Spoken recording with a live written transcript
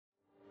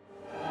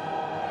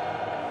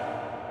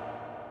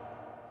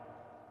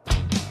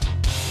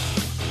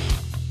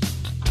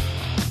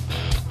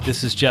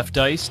This is Jeff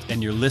Deist,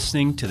 and you're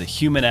listening to the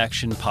Human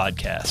Action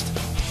Podcast.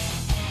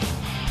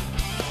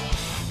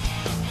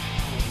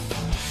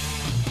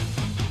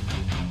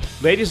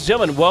 Ladies and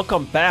gentlemen,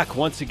 welcome back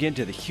once again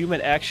to the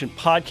Human Action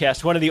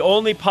Podcast, one of the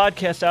only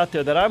podcasts out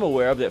there that I'm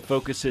aware of that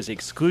focuses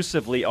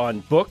exclusively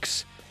on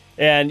books.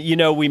 And, you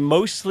know, we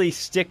mostly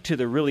stick to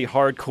the really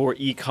hardcore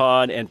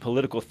econ and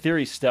political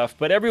theory stuff,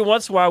 but every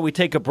once in a while we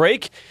take a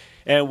break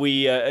and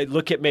we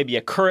look at maybe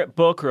a current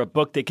book or a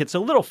book that gets a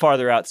little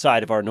farther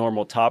outside of our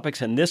normal topics.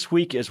 And this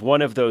week is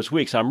one of those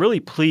weeks. I'm really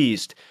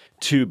pleased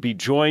to be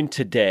joined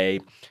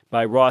today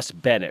by Ross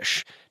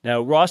Benesch.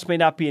 Now, Ross may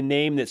not be a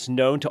name that's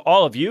known to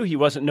all of you. He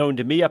wasn't known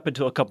to me up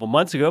until a couple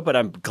months ago, but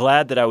I'm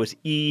glad that I was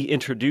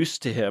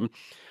introduced to him.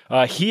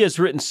 He has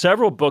written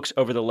several books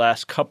over the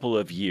last couple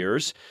of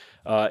years.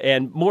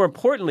 And more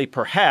importantly,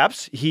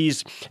 perhaps,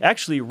 he's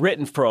actually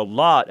written for a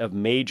lot of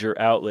major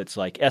outlets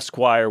like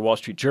Esquire, Wall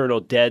Street Journal,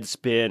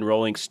 Deadspin,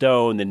 Rolling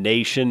Stone, The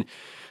Nation.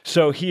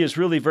 So he is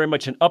really very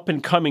much an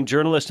up-and-coming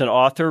journalist and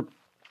author.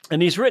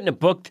 And he's written a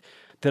book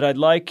that I'd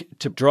like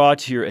to draw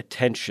to your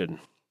attention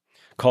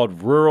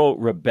called Rural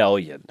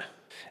Rebellion.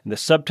 And the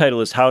subtitle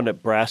is How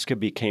Nebraska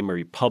Became a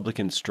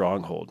Republican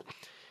Stronghold.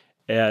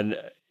 And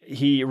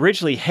he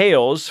originally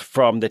hails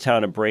from the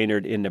town of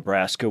Brainerd in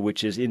Nebraska,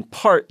 which is in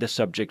part the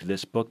subject of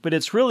this book, but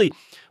it's really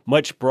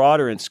much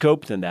broader in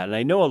scope than that. And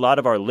I know a lot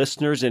of our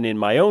listeners, and in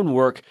my own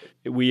work,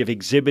 we have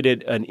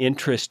exhibited an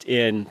interest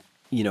in,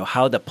 you know,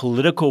 how the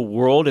political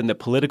world and the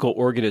political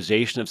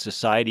organization of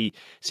society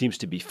seems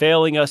to be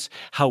failing us,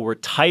 how we're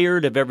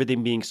tired of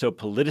everything being so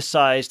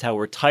politicized, how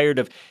we're tired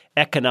of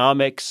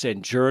economics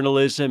and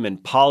journalism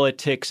and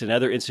politics and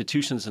other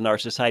institutions in our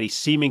society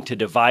seeming to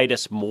divide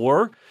us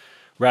more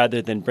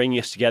rather than bringing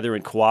us together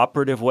in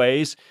cooperative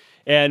ways.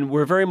 And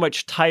we're very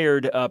much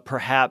tired,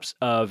 perhaps,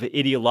 of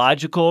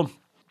ideological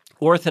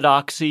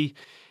orthodoxy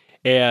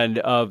and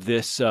of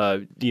this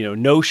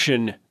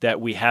notion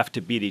that we have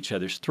to beat each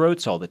other's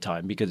throats all the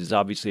time, because it's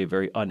obviously a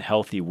very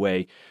unhealthy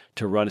way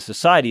to run a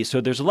society. So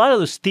there's a lot of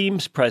those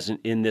themes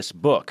present in this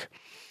book.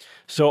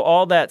 So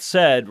all that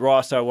said,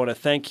 Ross, I want to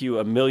thank you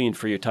a million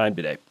for your time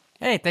today.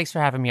 Hey, thanks for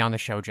having me on the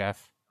show,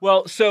 Jeff.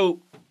 Well,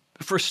 so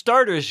for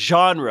starters,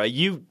 genre,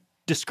 you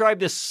describe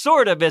this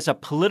sort of as a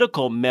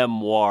political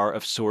memoir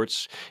of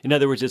sorts. In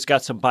other words, it's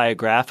got some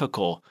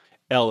biographical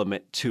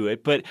element to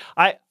it. But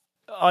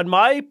on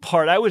my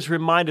part, I was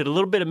reminded a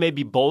little bit of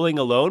maybe Bowling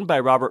Alone by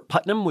Robert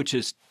Putnam, which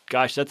is,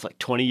 gosh, that's like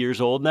 20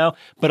 years old now.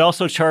 But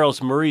also Charles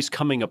Murray's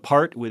Coming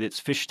Apart with its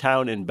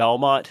Fishtown and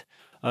Belmont.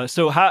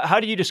 So how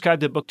do you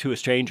describe the book to a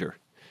stranger?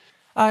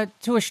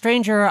 To a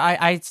stranger,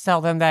 I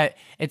tell them that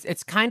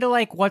it's kind of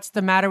like What's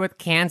the Matter with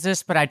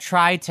Kansas, but I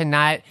try to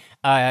not,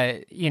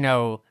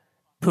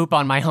 poop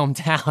on my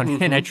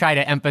hometown, and I try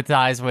to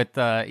empathize with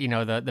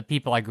the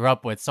people I grew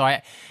up with. So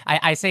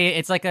I say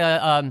it's like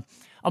a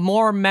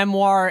more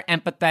memoir,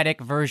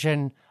 empathetic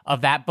version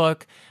of that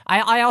book.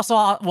 I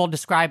also will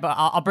describe.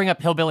 I'll bring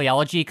up Hillbilly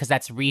Elegy because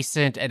that's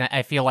recent, and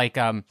I feel like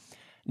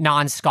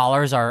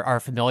non-scholars are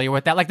familiar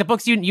with that. Like the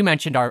books you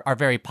mentioned are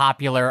very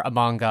popular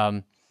among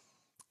an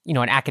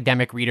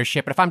academic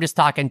readership. But if I'm just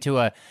talking to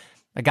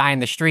a guy in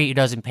the street who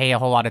doesn't pay a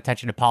whole lot of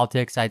attention to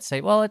politics, I'd say,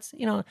 well, it's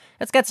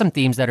got some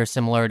themes that are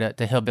similar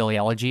to Hillbilly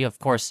Elegy. Of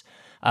course,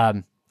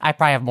 I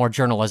probably have more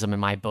journalism in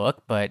my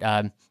book, but,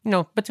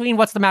 between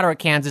What's the Matter with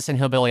Kansas and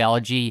Hillbilly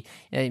Elegy,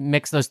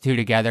 mix those two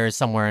together is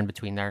somewhere in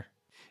between there.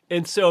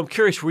 And so I'm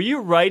curious, were you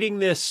writing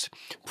this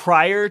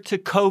prior to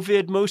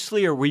COVID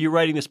mostly, or were you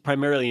writing this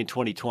primarily in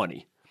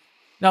 2020?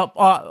 No,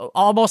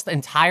 almost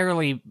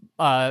entirely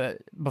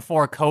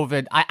before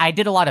COVID. I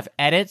did a lot of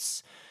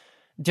edits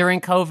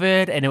during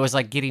COVID, and it was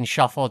like getting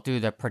shuffled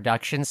through the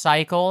production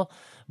cycle.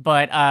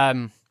 But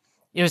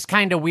it was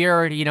kind of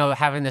weird,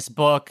 having this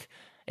book.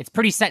 It's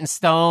pretty set in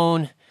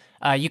stone.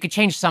 You could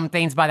change some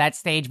things by that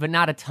stage, but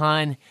not a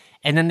ton.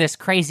 And then this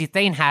crazy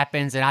thing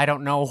happens, and I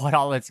don't know what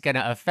all it's going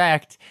to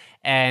affect.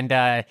 And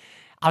I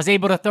was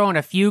able to throw in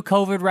a few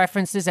COVID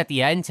references at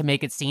the end to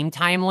make it seem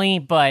timely,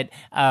 but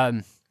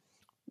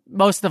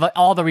most of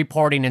all the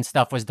reporting and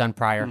stuff was done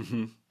prior.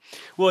 Mm-hmm.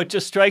 Well, it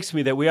just strikes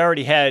me that we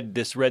already had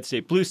this red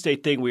state, blue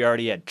state thing. We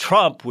already had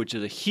Trump, which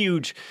is a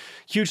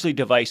hugely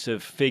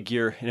divisive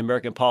figure in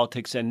American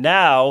politics. And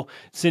now,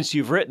 since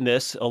you've written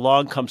this,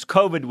 along comes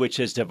COVID, which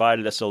has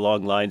divided us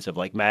along lines of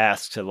like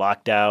masks and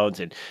lockdowns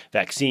and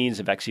vaccines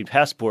and vaccine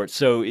passports.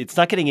 So it's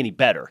not getting any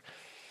better.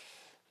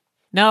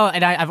 No,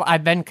 and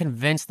I've been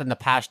convinced in the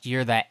past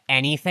year that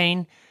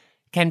anything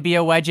can be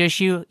a wedge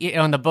issue.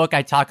 In the book,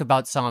 I talk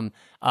about some,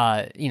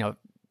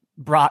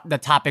 the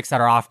topics that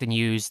are often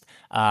used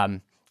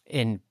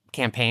in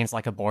campaigns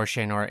like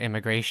abortion or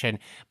immigration.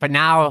 But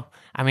now,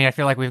 I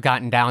feel like we've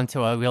gotten down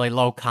to a really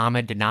low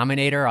common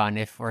denominator on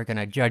if we're going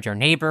to judge our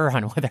neighbor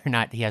on whether or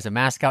not he has a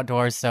mask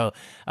outdoors. So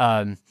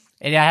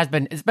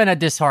it's been a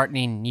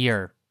disheartening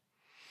year.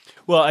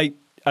 Well,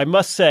 I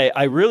must say,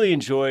 I really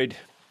enjoyed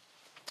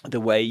the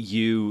way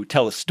you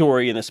tell a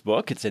story in this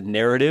book. It's a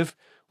narrative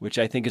which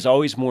I think is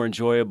always more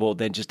enjoyable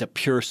than just a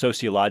pure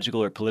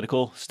sociological or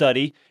political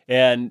study.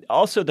 And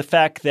also the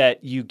fact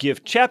that you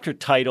give chapter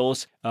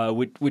titles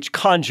which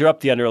conjure up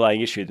the underlying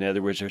issue. In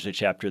other words, there's a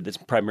chapter that's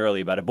primarily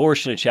about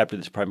abortion, a chapter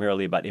that's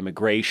primarily about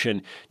immigration,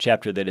 a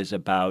chapter that is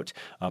about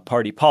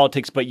party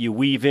politics, but you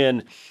weave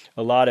in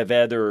a lot of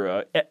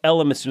other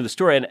elements into the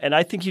story. And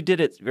I think you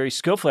did it very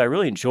skillfully. I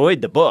really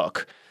enjoyed the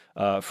book.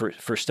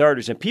 For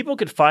starters. And people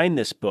could find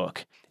this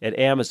book at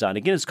Amazon.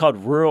 Again, it's called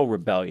Rural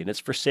Rebellion.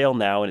 It's for sale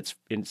now, and it's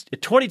a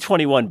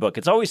 2021 book.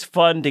 It's always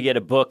fun to get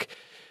a book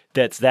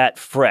that's that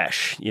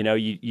fresh.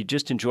 You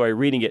just enjoy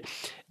reading it.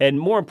 And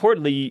more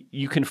importantly,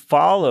 you can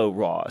follow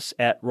Ross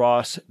at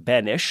Ross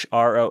Benes,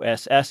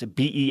 RossBenes.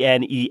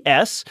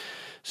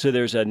 So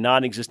there's a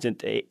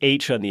non-existent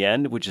H on the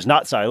end, which is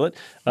not silent.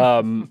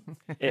 And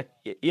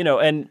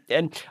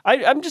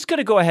I'm just going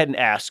to go ahead and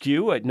ask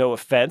you, no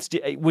offense,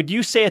 would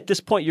you say at this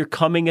point you're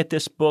coming at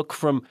this book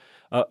from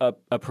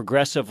a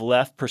progressive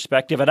left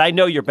perspective? And I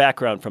know your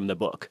background from the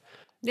book.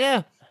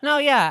 Yeah. No,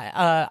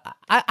 yeah.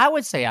 I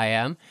would say I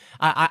am.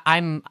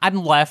 I'm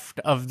left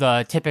of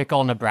the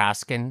typical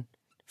Nebraskan,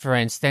 for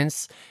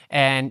instance,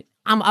 and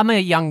I'm a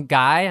young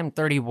guy. I'm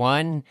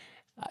 31.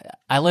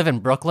 I live in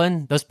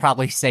Brooklyn. Those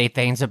probably say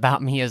things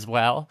about me as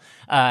well.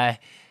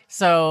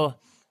 So,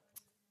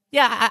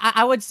 yeah,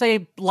 I would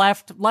say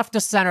left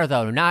to center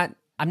though.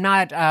 I'm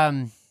not.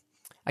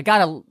 I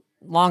got a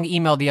long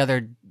email the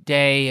other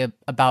day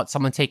about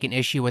someone taking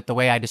issue with the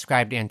way I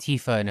described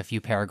Antifa in a few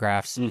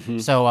paragraphs. Mm-hmm.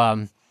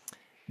 So,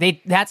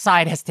 that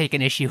side has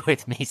taken issue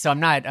with me. So I'm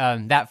not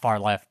that far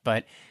left,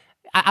 but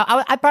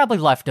I probably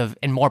left of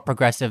and more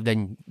progressive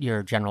than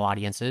your general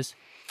audience is.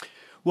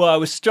 Well, I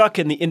was struck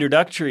in the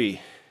introductory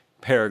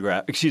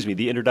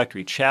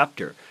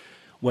chapter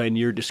when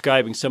you're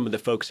describing some of the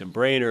folks in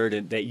Brainerd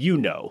and that you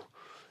know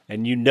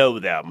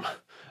them,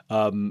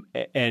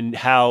 and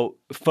how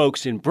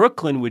folks in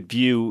Brooklyn would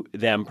view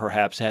them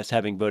perhaps as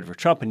having voted for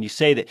Trump. And you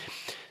say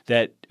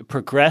that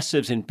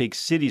progressives in big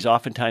cities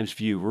oftentimes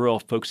view rural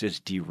folks as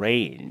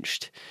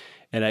deranged.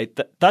 And I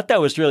thought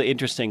that was really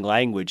interesting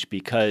language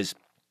because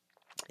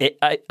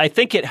I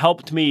think it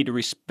helped me to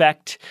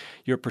respect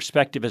your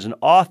perspective as an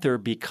author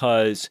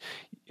because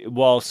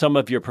while some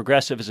of your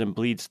progressivism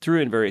bleeds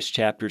through in various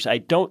chapters, I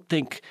don't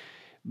think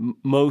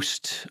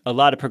a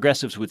lot of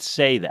progressives would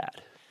say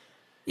that.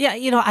 Yeah,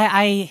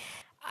 I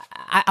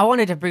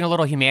wanted to bring a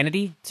little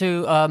humanity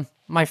to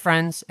my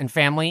friends and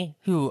family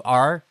who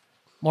are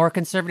more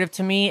conservative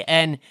to me.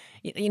 And,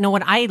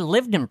 when I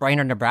lived in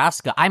Brainerd,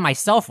 Nebraska, I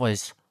myself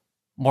was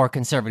more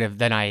conservative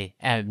than I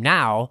am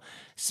now.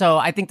 So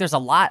I think there's a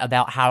lot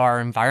about how our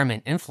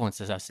environment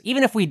influences us.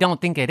 Even if we don't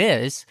think it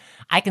is,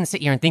 I can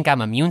sit here and think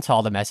I'm immune to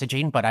all the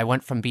messaging, but I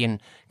went from being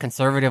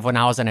conservative when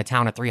I was in a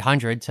town of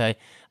 300 to,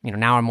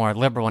 now I'm more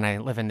liberal when I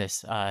live in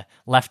this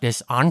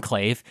leftist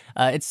enclave.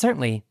 It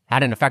certainly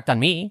had an effect on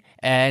me,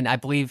 and I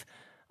believe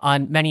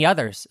on many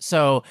others.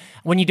 So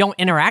when you don't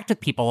interact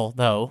with people,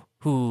 though,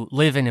 who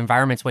live in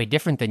environments way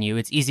different than you,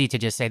 it's easy to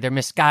just say they're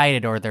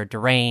misguided or they're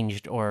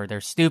deranged or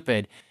they're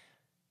stupid.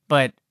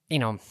 But,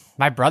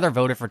 my brother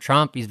voted for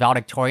Trump. He's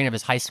valedictorian of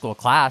his high school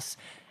class.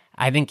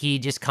 I think he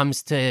just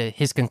comes to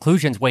his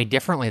conclusions way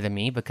differently than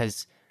me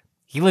because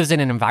he lives in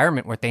an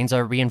environment where things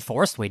are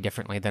reinforced way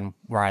differently than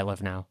where I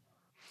live now.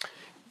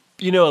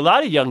 A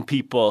lot of young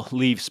people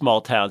leave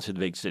small towns to the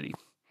big city,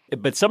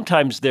 but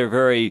sometimes they're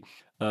very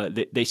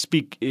they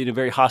speak in a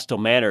very hostile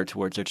manner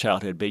towards their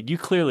childhood. But you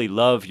clearly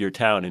love your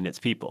town and its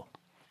people.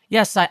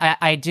 Yes,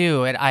 I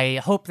do, and I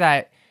hope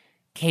that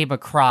came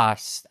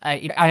across.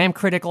 I am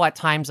critical at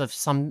times of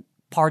some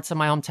parts of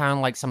my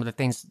hometown, like some of the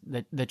things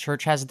that the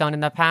church has done in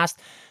the past,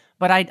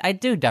 but I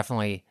do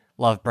definitely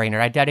love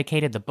Brainerd. I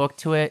dedicated the book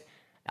to it.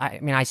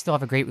 I still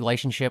have a great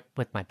relationship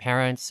with my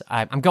parents.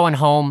 I'm going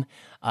home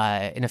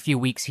in a few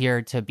weeks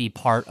here to be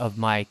part of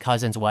my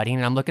cousin's wedding,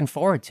 and I'm looking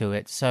forward to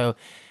it. So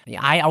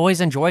I always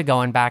enjoy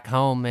going back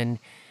home. And,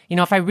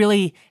 if I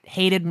really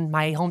hated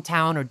my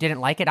hometown or didn't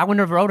like it, I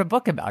wouldn't have wrote a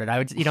book about it. I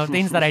would,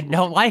 things that I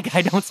don't like,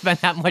 I don't spend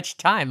that much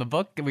time. A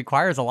book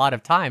requires a lot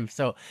of time.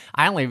 So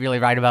I only really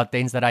write about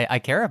things that I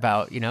care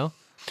about,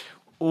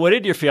 What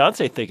did your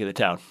fiance think of the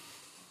town?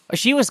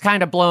 She was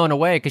kind of blown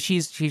away because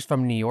she's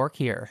from New York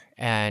here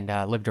and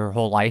lived her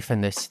whole life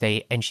in this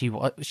state, and she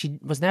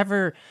was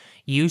never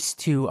used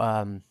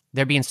to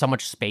there being so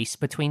much space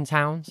between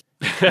towns.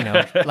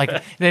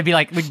 Like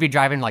we'd be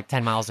driving like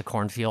 10 miles of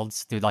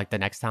cornfields through like the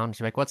next town.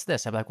 She'd be like, "What's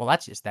this?" I'd be like, "Well,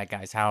 that's just that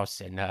guy's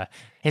house, and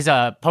his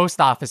post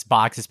office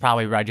box is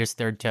probably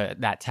registered to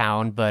that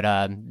town, but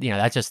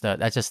that's just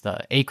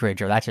the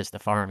acreage or that's just the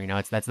farm.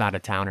 That's not a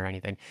town or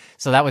anything."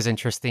 So that was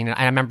interesting. And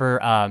I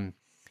remember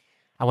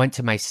I went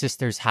to my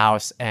sister's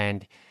house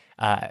and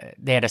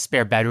they had a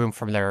spare bedroom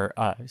from their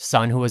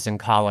son who was in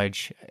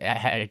college,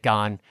 had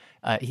gone.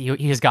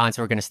 He was gone,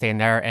 so we're going to stay in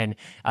there. And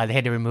they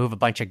had to remove a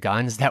bunch of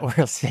guns that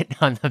were sitting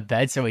on the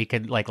bed so we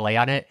could like lay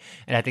on it.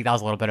 And I think that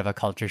was a little bit of a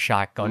culture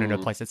shock going into a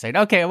place that said,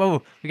 "Okay,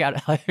 whoa, we got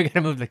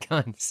to move the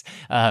guns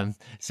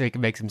so we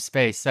can make some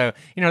space." So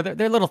there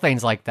are little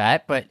things like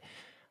that, but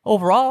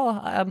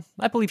overall,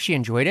 I believe she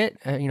enjoyed it.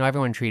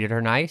 Everyone treated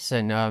her nice,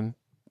 and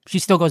she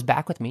still goes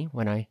back with me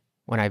when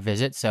I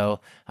visit. So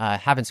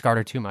haven't scarred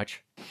her too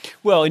much.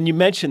 Well, and you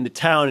mentioned the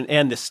town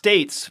and the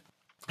state's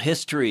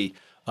history,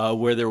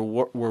 where there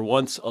were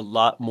once a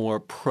lot more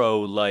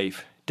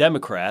pro-life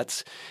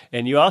Democrats,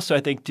 and you also, I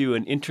think, do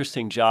an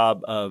interesting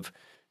job of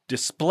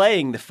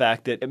displaying the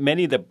fact that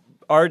many of the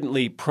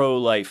ardently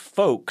pro-life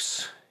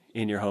folks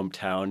in your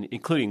hometown,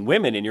 including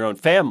women in your own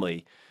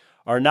family,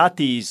 are not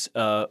these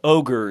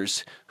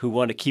ogres who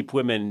want to keep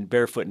women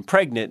barefoot and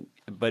pregnant,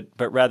 but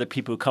rather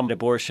people who come to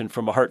abortion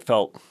from a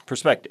heartfelt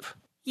perspective.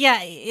 Yeah,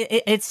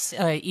 it's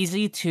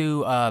easy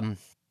to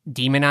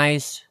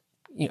demonize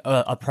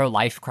a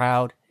pro-life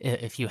crowd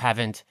if you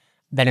haven't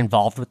been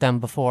involved with them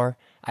before.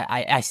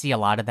 I see a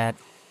lot of that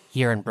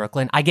here in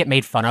Brooklyn. I get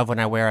made fun of when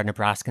I wear a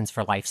Nebraskans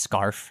for Life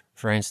scarf,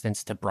 for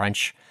instance, to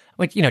brunch,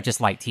 which, just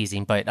light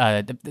teasing. But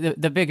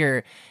the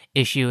bigger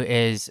issue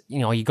is,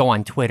 you go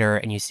on Twitter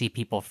and you see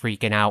people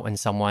freaking out when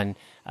someone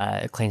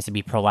claims to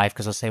be pro-life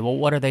because they'll say, well,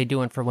 what are they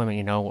doing for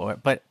women,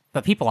 But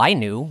people I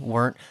knew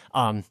weren't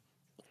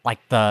like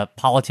the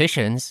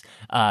politicians.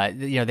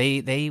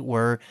 They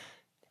were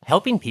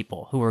helping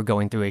people who were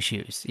going through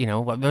issues.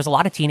 There's a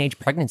lot of teenage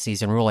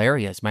pregnancies in rural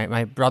areas.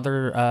 My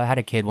brother had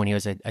a kid when he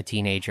was a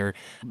teenager.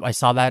 I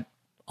saw that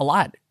a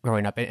lot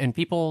growing up, and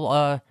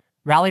people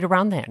rallied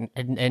around that,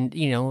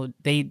 and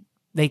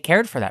they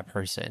cared for that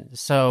person.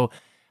 So,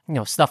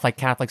 stuff like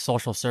Catholic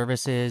Social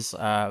Services,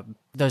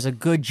 there's a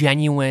good,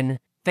 genuine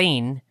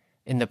thing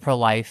in the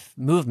pro-life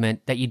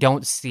movement that you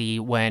don't see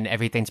when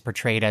everything's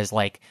portrayed as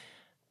like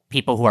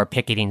people who are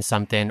picketing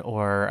something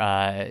or,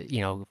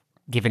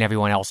 giving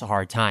everyone else a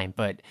hard time.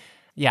 But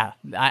yeah,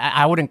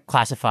 I wouldn't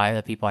classify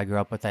the people I grew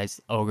up with as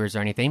ogres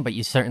or anything, but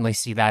you certainly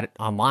see that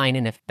online.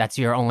 And if that's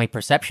your only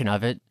perception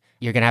of it,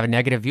 you're going to have a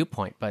negative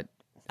viewpoint. But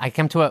I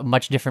come to a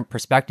much different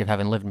perspective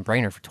having lived in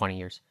Brainerd for 20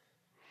 years.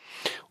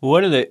 Well,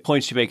 one of the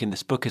points you make in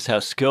this book is how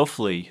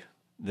skillfully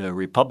the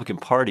Republican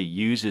Party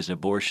uses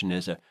abortion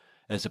as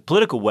a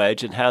political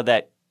wedge, and how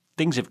that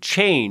things have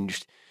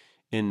changed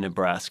in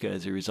Nebraska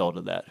as a result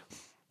of that.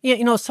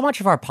 Yeah, so much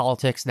of our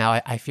politics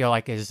now, I feel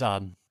like, is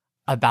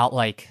about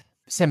like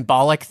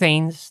symbolic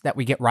things that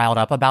we get riled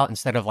up about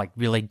instead of like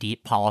really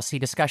deep policy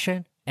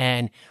discussion.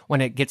 And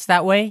when it gets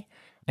that way,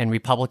 and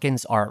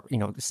Republicans are,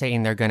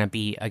 saying they're going to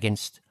be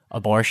against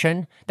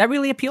abortion, that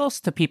really appeals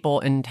to people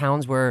in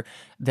towns where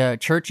the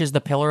church is the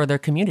pillar of their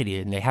community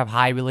and they have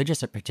high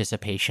religious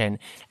participation,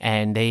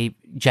 and they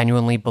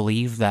genuinely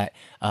believe that,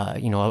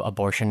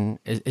 abortion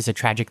is a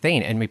tragic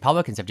thing. And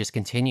Republicans have just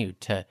continued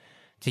to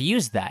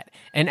use that.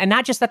 And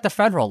not just at the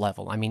federal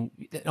level. I mean,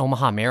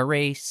 Omaha mayor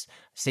race,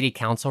 city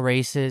council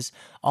races,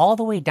 all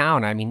the way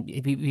down. I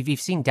mean, we've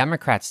seen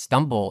Democrats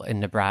stumble in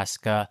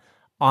Nebraska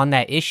on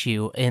that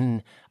issue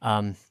in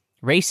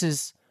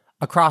races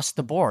across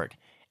the board.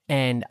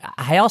 And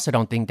I also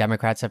don't think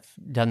Democrats have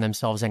done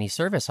themselves any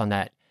service on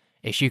that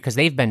issue, because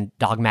they've been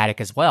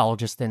dogmatic as well,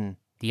 just in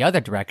the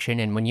other direction.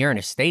 And when you're in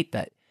a state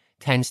that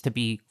tends to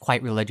be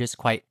quite religious,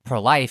 quite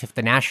pro-life, if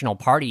the national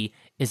party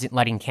isn't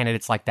letting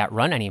candidates like that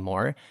run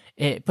anymore,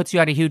 it puts you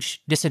at a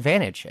huge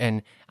disadvantage.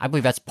 And I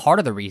believe that's part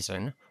of the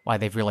reason why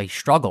they've really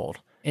struggled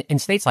in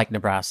states like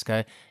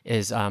Nebraska,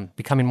 is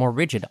becoming more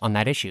rigid on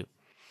that issue.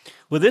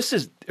 Well, this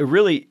is a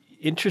really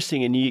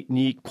interesting and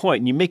unique point.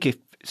 And you make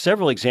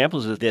several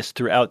examples of this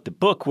throughout the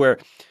book, where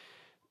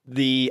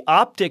the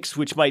optics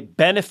which might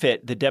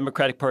benefit the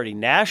Democratic Party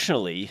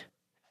nationally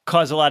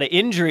cause a lot of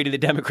injury to the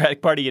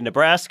Democratic Party in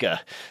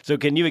Nebraska. So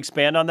can you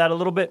expand on that a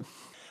little bit?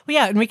 Well,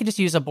 yeah, and we can just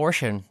use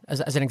abortion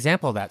as an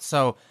example of that.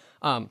 So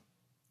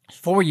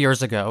 4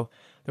 years ago,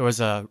 there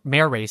was a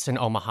mayor race in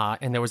Omaha,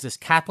 and there was this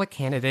Catholic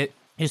candidate.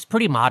 He was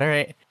pretty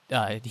moderate.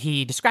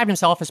 He described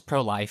himself as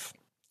pro-life,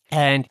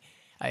 and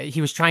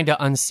he was trying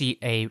to unseat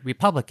a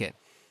Republican.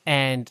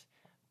 And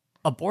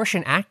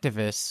abortion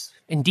activists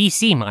in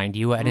D.C., mind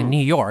you, and in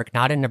New York,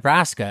 not in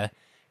Nebraska,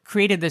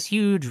 created this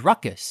huge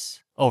ruckus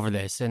over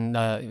this. And,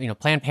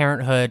 Planned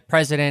Parenthood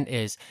president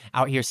is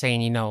out here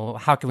saying,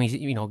 how can we,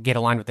 get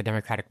aligned with the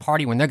Democratic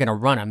Party when they're going to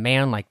run a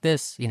man like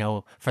this,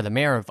 for the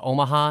mayor of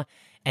Omaha.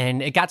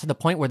 And it got to the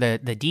point where the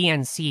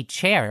DNC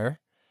chair,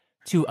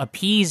 to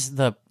appease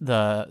the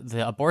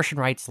abortion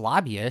rights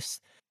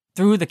lobbyists,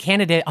 threw the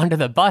candidate under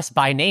the bus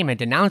by name and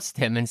denounced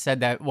him and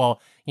said that,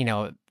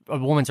 a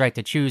woman's right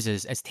to choose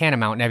is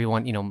tantamount, and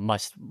everyone,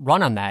 must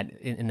run on that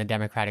in the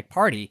Democratic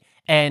Party.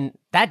 And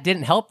that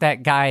didn't help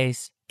that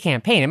guy's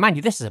campaign. And mind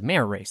you, this is a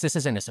mayor race. This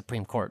isn't a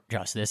Supreme Court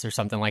justice or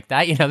something like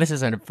that. This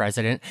isn't a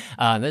president.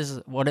 This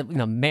is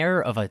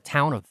mayor of a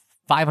town of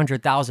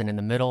 500,000 in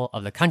the middle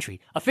of the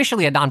country.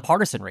 Officially a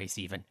nonpartisan race,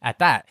 even at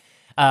that.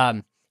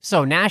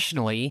 So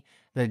nationally,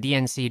 the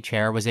DNC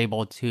chair was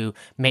able to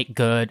make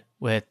good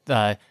with,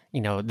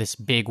 this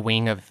big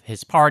wing of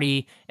his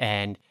party,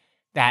 and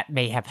that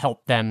may have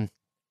helped them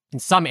in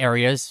some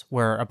areas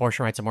where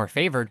abortion rights are more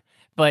favored,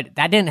 but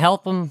that didn't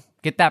help them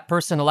get that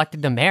person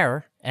elected to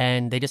mayor,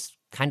 and they just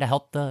kind of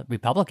helped the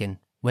Republican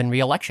win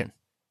re-election.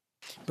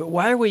 But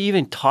why are we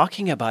even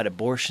talking about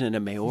abortion in a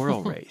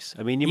mayoral race?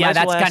 I mean, you might as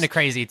that's well kind of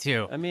crazy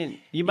too. I mean,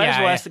 you might as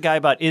well ask the guy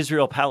about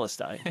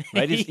Israel-Palestine,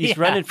 right? He's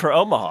running for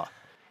Omaha.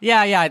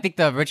 Yeah. I think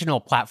the original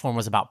platform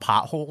was about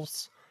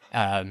potholes.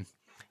 The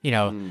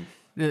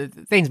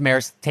things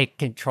mayors take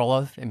control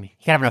of. I mean,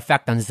 he can have an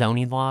effect on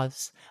zoning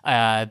laws.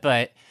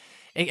 But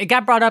it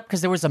got brought up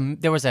because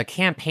there was a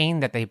campaign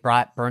that they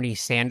brought Bernie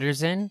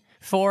Sanders in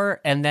for,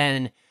 and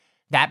then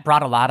that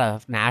brought a lot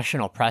of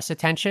national press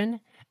attention.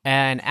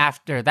 And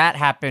after that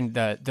happened,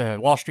 the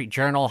Wall Street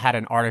Journal had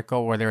an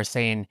article where they were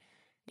saying,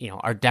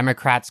 are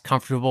Democrats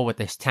comfortable with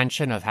this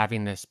tension of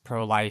having this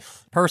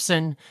pro-life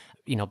person,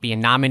 being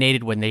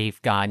nominated when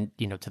they've gone,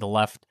 to the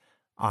left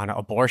on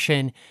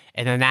abortion?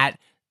 And then that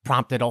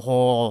prompted a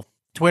whole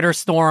Twitter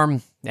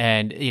storm,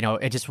 and,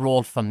 it just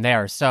rolled from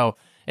there. So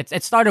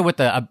it started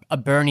with a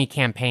Bernie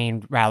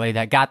campaign rally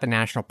that got the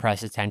national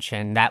press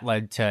attention. That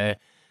led to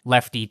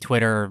lefty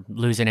Twitter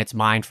losing its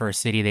mind for a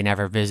city they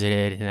never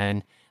visited, and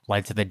then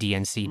led to the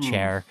DNC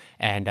chair.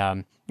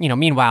 And,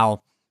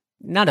 meanwhile,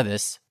 none of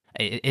this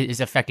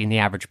is affecting the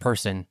average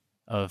person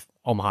of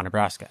Omaha,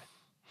 Nebraska.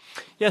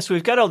 Yeah, so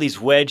we've got all these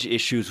wedge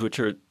issues, which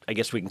are, I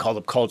guess we can call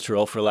them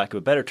cultural, for lack of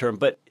a better term.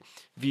 But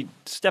if you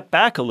step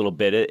back a little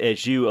bit,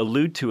 as you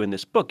allude to in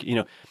this book,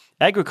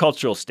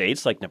 agricultural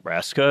states like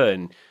Nebraska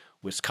and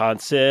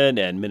Wisconsin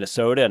and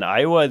Minnesota and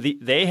Iowa,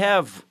 they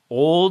have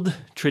old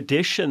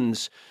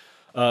traditions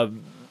of,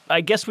 I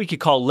guess we could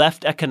call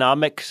left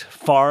economics,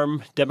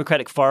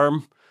 democratic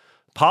farm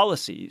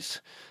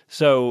policies.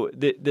 So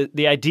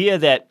the idea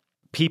that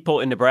people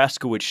in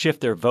Nebraska would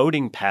shift their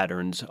voting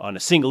patterns on a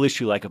single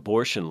issue like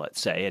abortion, let's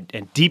say,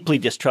 and deeply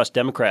distrust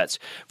Democrats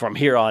from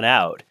here on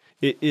out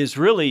is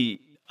really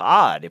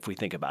odd if we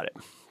think about it.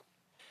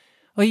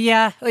 Well,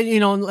 yeah,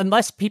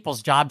 unless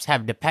people's jobs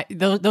have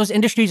those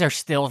industries are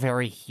still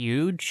very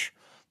huge,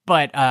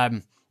 but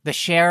the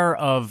share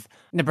of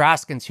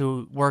Nebraskans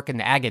who work in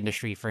the ag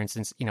industry, for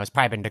instance, has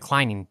probably been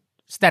declining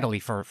steadily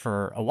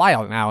for a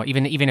while now,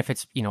 even if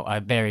it's,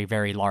 a very,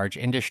 very large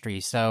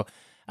industry. So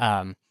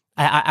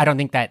I don't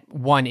think that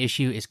one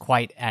issue is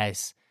quite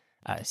as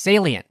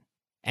salient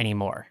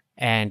anymore.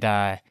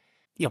 And,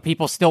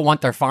 people still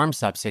want their farm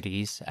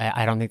subsidies.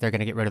 I don't think they're going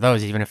to get rid of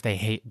those, even if they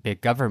hate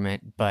big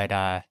government.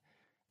 But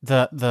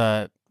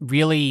the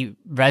really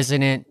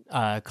resonant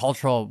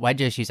cultural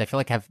wedge issues, I feel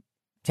like, have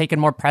taken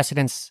more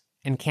precedence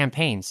in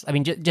campaigns. I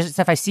mean, just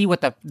if I see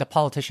what the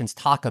politicians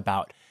talk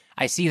about,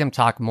 I see them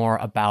talk more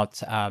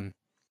about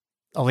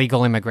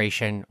illegal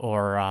immigration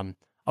or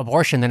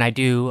abortion than I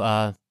do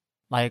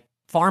like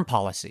farm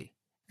policy,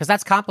 because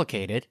that's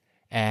complicated,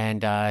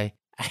 and I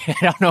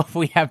don't know if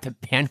we have the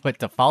bandwidth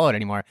to follow it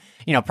anymore.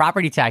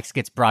 Property tax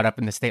gets brought up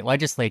in the state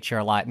legislature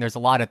a lot, and there's a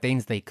lot of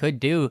things they could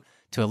do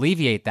to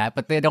alleviate that,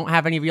 but they don't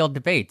have any real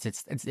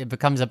debates. It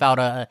becomes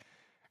about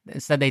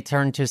instead they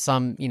turn to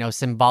some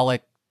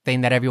symbolic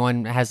thing that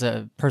everyone has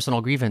a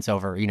personal grievance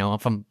over,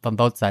 from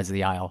both sides of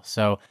the aisle.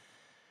 So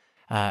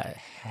I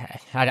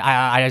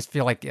just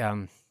feel like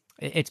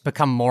it's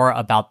become more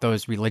about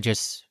those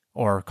religious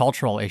or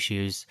cultural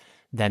issues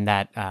than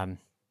that,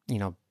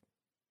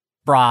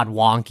 broad,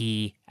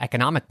 wonky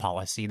economic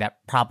policy that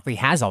probably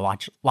has a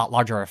lot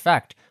larger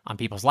effect on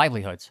people's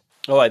livelihoods.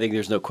 Oh, I think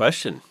there's no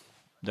question.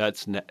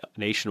 That's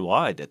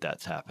nationwide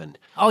that's happened.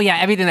 Oh, yeah,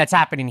 everything that's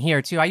happening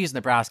here, too. I use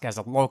Nebraska as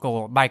a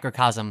local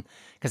microcosm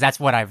because that's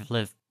what I've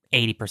lived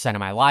 80% of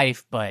my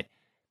life, but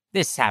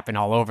this happened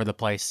all over the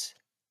place.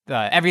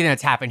 Everything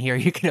that's happened here,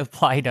 you can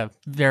apply to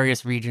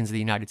various regions of the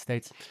United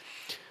States.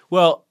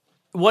 Well,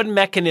 one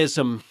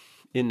mechanism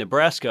in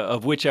Nebraska,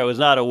 of which I was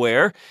not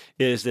aware,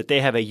 is that they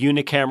have a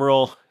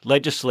unicameral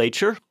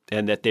legislature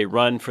and that they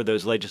run for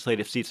those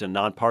legislative seats in a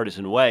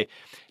nonpartisan way.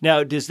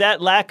 Now, does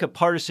that lack of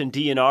partisan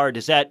DNR,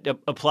 does that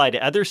apply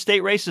to other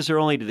state races or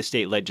only to the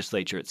state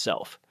legislature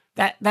itself?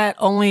 That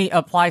only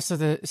applies to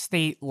the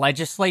state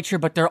legislature,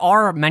 but there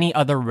are many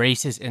other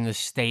races in the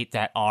state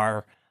that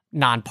are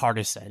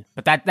nonpartisan.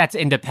 But that's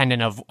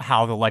independent of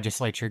how the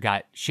legislature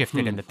got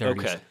shifted in the 30s.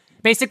 Okay.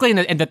 Basically,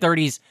 in the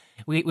 30s,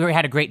 we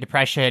had a Great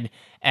Depression,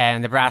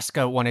 and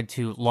Nebraska wanted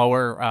to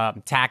lower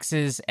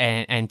taxes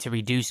and to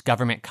reduce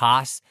government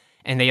costs.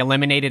 And they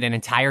eliminated an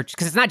entire,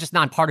 because it's not just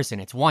nonpartisan,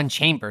 it's one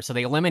chamber. So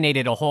they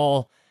eliminated a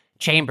whole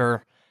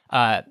chamber,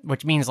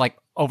 which means like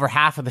over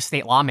half of the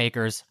state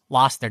lawmakers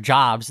lost their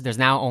jobs. There's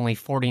now only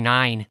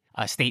 49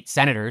 state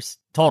senators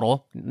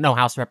total, no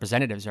House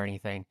representatives or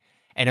anything.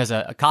 And it was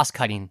a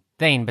cost-cutting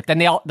thing. But then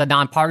the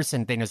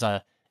nonpartisan thing is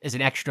an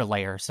extra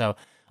layer. So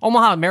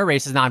Omaha mayor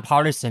race is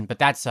nonpartisan, but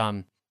that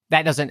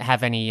doesn't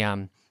have any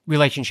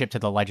relationship to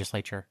the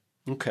legislature.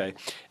 Okay.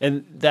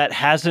 And that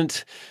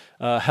hasn't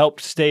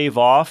helped stave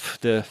off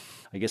the,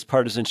 I guess,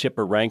 partisanship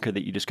or rancor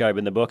that you describe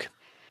in the book?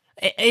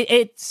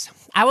 I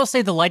will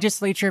say the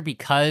legislature,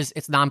 because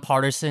it's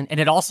nonpartisan, and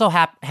it also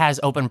has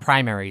open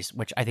primaries,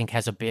 which I think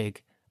has a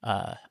big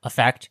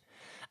effect.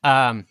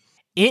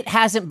 It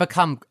hasn't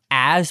become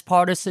as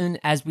partisan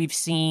as we've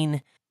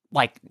seen,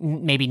 like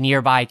maybe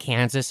nearby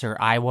Kansas or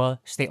Iowa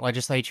state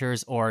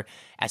legislatures, or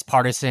as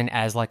partisan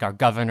as like our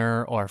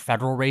governor or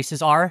federal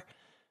races are.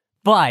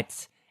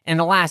 But in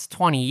the last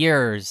 20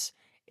 years,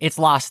 it's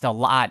lost a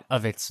lot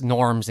of its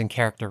norms and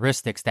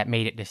characteristics that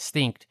made it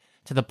distinct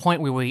to the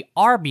point where we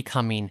are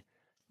becoming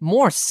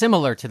more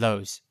similar to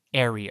those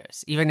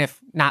areas, even if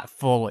not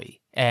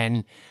fully.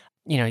 And,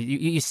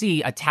 you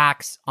see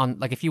attacks on,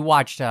 like if you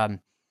watched, not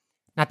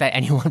that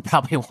anyone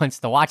probably wants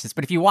to watch this,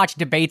 but if you watch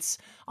debates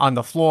on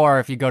the floor,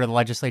 if you go to the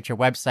legislature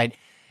website,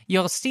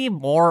 you'll see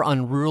more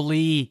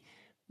unruly,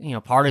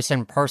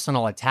 partisan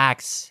personal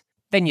attacks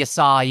than you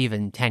saw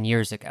even 10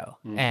 years ago.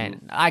 Mm-hmm.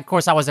 And of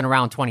course, I wasn't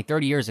around 20,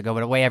 30 years ago, but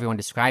the way everyone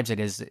describes it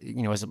is,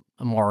 as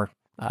a more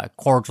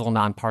cordial,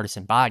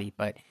 nonpartisan body.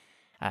 But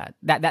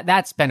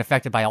that's been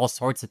affected by all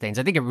sorts of things.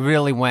 I think it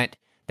really went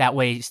that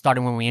way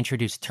starting when we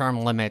introduced term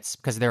limits,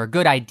 because they're a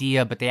good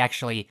idea, but they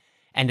actually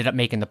ended up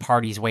making the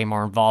parties way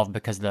more involved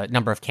because the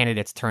number of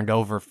candidates turned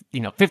over,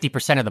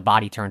 50% of the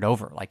body turned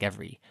over like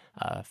every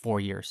 4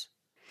 years.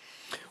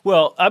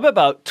 Well, I'm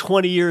about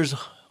 20 years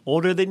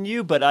older than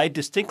you, but I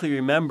distinctly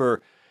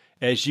remember,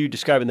 as you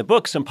describe in the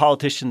book, some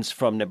politicians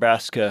from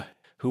Nebraska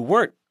who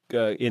weren't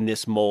in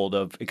this mold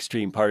of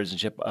extreme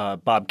partisanship.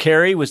 Bob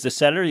Kerrey was the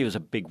senator. He was a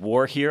big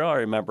war hero. I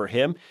remember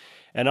him.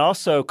 And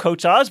also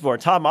Coach Osborne,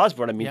 Tom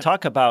Osborne. I mean, Yep.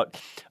 Talk about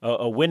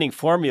a winning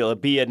formula.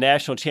 Be a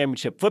national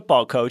championship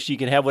football coach. You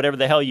can have whatever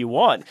the hell you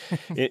want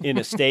in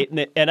a state.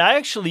 And I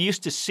actually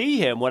used to see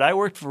him when I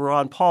worked for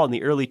Ron Paul in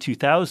the early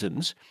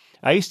 2000s.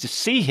 I used to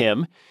see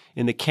him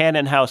in the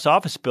Cannon House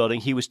office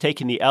building. He was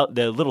taking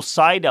the little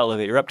side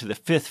elevator up to the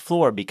 5th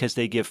floor because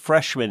they give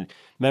freshman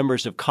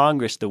members of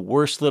Congress the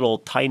worst little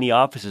tiny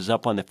offices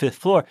up on the 5th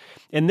floor.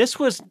 And this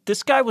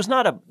guy was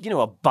not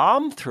a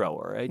bomb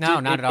thrower. No,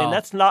 not at all. And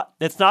that's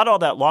not all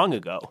that long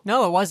ago.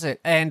 No, it wasn't.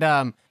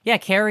 And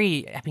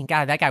Kerry, I mean,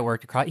 God, that guy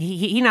worked across.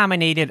 He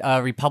nominated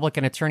a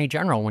Republican attorney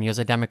general when he was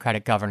a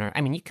Democratic governor.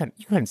 I mean, you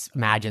couldn't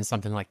imagine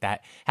something like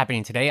that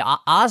happening today.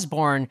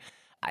 Osborne,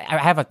 I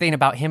have a thing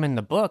about him in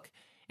the book.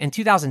 In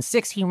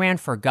 2006, he ran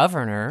for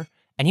governor,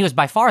 and he was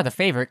by far the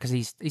favorite because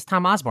he's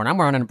Tom Osborne. I'm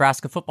wearing a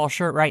Nebraska football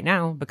shirt right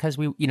now because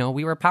we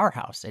were a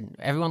powerhouse, and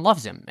everyone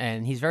loves him,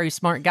 and he's a very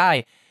smart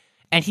guy.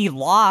 And he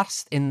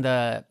lost in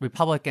the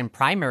Republican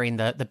primary, and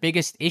the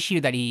biggest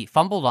issue that he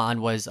fumbled on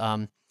was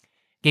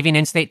giving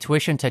in-state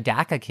tuition to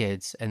DACA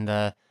kids, and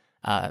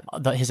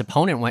his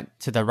opponent went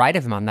to the right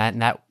of him on that,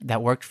 and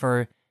that worked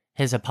for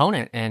his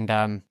opponent.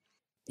 And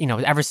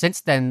ever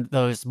since then,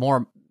 those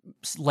more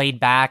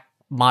laid-back,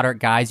 moderate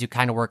guys who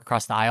kind of work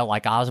across the aisle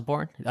like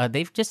Osborne,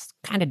 they've just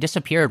kind of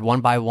disappeared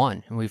one by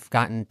one. And we've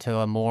gotten to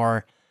a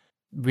more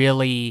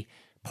really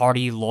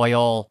party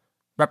loyal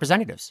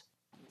representatives.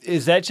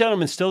 Is that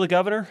gentleman still the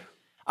governor?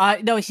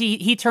 No,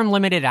 he term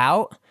limited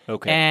out.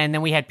 Okay. And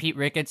then we had Pete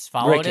Ricketts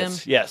followed him.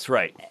 Yes,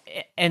 right.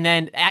 And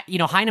then,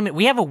 Heineman,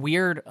 we have a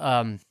weird,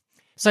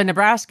 so in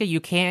Nebraska,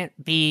 you can't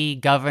be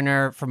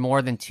governor for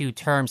more than 2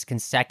 terms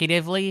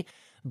consecutively.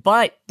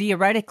 But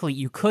theoretically,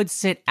 you could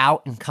sit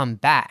out and come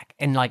back.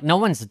 And, no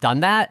one's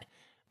done that.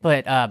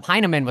 But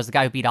Heineman was the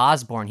guy who beat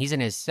Osborne. He's in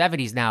his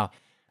 70s now.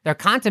 They're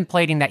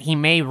contemplating that he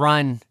may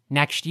run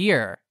next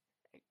year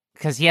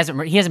because he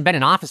hasn't been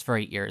in office for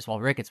 8 years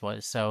while Ricketts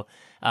was. So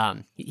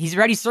he's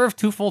already served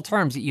 2 full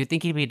terms. You'd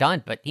think he'd be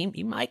done, but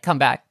he might come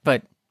back.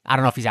 But I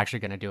don't know if he's actually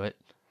going to do it.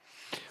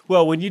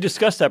 Well, when you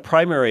discuss that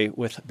primary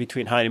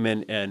between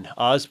Heineman and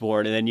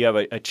Osborne, and then you have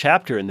a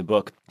chapter in the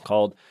book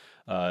called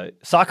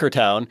Soccer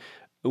Town,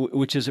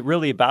 which is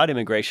really about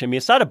immigration. I mean,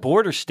 it's not a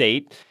border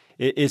state.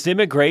 Is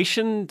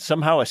immigration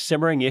somehow a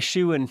simmering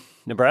issue in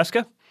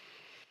Nebraska?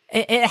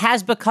 It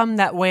has become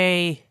that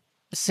way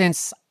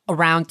since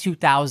around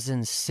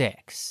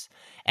 2006.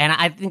 And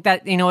I think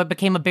that, it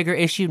became a bigger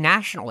issue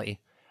nationally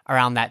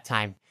around that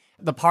time.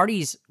 The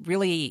parties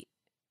really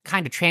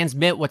kind of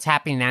transmit what's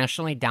happening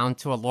nationally down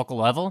to a local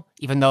level,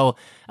 even though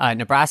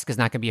Nebraska is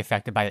not going to be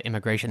affected by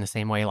immigration the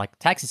same way like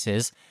Texas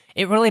is.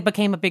 It really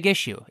became a big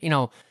issue.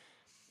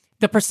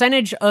 The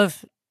percentage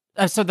of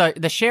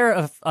the share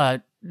of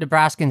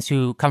Nebraskans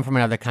who come from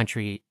another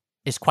country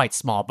is quite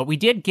small, but we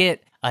did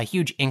get a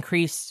huge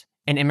increase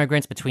in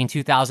immigrants between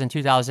 2000 and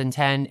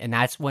 2010, and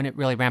that's when it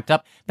really ramped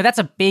up. But that's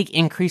a big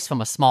increase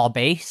from a small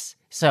base,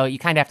 so you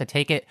kind of have to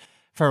take it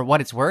for what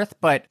it's worth.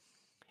 But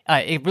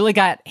it really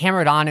got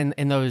hammered on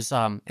in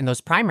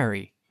those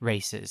primary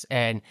races,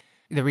 and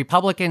the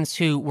Republicans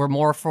who were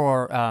more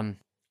for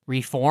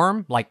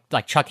reform, like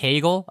Chuck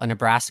Hagel, a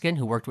Nebraskan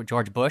who worked with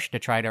George Bush to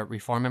try to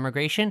reform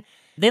immigration,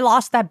 they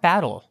lost that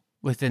battle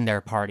within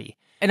their party.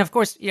 And of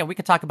course, we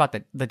could talk about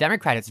the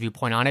Democrats'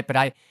 viewpoint on it,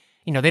 but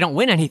they don't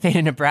win anything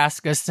in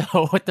Nebraska.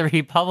 So what the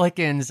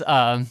Republicans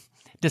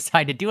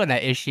decide to do on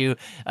that issue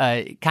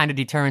kind of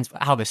determines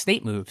how the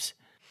state moves.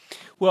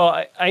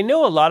 Well, I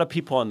know a lot of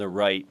people on the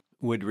right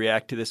would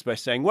react to this by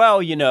saying,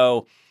 well,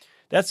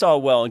 that's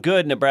all well and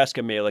good.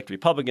 Nebraska may elect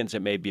Republicans.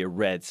 It may be a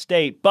red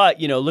state.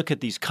 But, look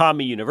at these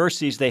commie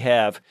universities they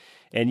have.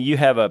 And you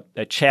have a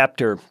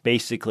chapter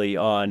basically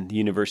on the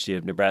University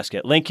of Nebraska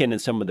at Lincoln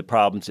and some of the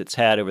problems it's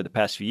had over the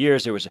past few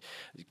years. There was a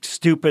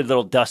stupid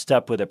little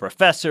dust-up with a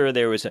professor.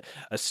 There was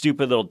a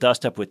stupid little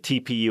dust-up with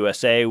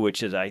TPUSA,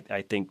 which is, I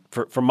think,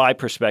 from my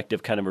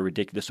perspective, kind of a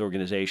ridiculous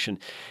organization.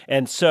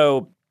 And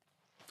so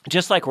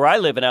just like where I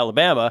live in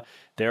Alabama,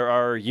 there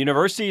are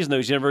universities, and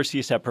those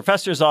universities have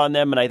professors on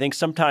them. And I think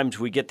sometimes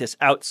we get this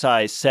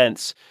outsized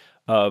sense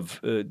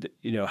of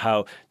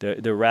how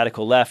the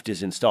radical left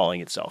is installing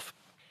itself.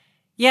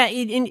 Yeah,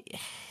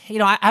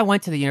 I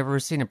went to the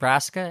University of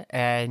Nebraska,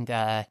 and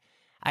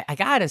I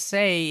gotta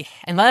say,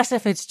 unless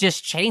if it's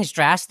just changed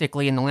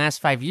drastically in the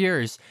last 5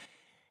 years,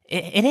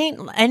 it ain't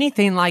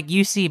anything like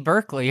UC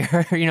Berkeley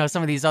or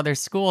some of these other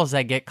schools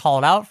that get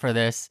called out for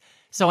this.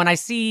 So when I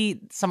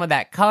see some of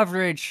that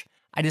coverage,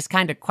 I just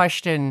kind of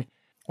question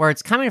where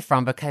it's coming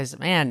from, because,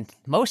 man,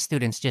 most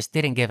students just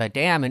didn't give a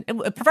damn. And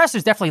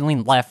professors definitely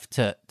lean left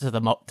to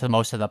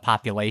most of the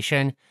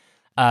population.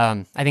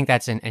 I think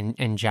that's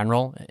in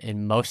general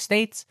in most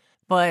states.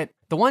 But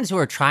the ones who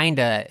are trying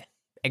to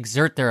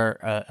exert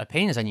their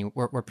opinions on you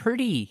were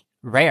pretty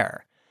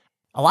rare.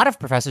 A lot of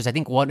professors, I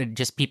think, wanted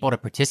just people to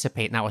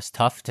participate, and that was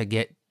tough to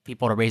get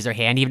people to raise their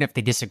hand, even if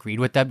they disagreed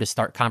with them, to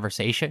start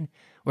conversation.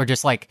 We're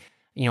just like,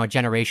 a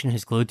generation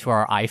who's glued to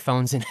our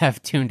iPhones and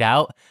have tuned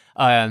out.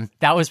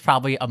 That was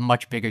probably a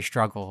much bigger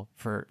struggle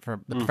for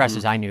the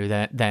professors I knew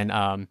than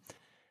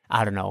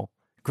I don't know,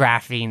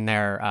 graphing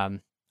their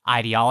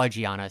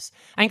ideology on us.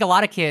 I think a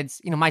lot of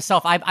kids,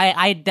 myself,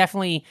 I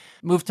definitely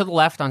moved to the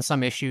left on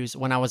some issues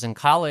when I was in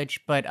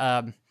college, but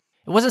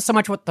it wasn't so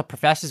much what the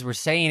professors were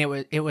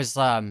saying. It was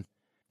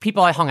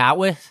people I hung out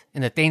with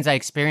and the things I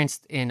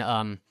experienced in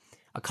a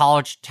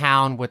college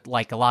town with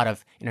like a lot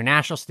of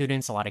international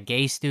students, a lot of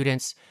gay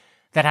students,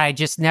 that I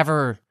just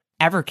never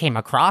ever came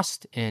across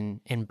in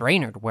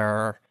Brainerd,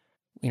 where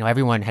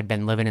everyone had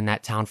been living in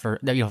that town for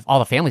all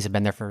the families had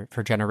been there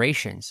for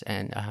generations,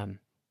 and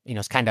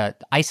it's kind of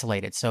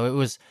isolated. So it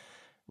was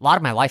a lot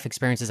of my life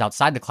experiences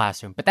outside the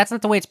classroom. But that's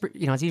not the way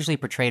it's usually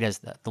portrayed, as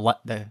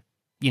the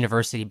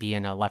university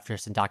being a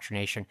leftist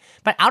indoctrination.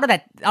 But out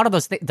of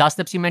those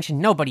dust-ups you mentioned,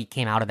 nobody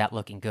came out of that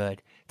looking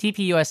good.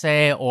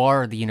 TPUSA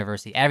or the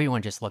university,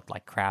 everyone just looked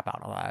like crap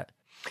out of that.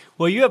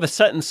 Well, you have a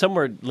sentence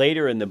somewhere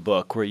later in the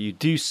book where you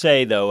do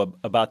say, though,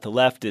 about the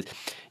left is,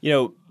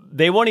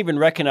 they won't even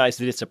recognize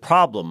that it's a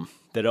problem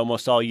that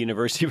almost all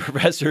university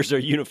professors are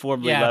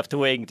uniformly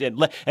left-wing.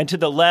 And to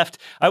the left,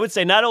 I would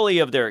say not only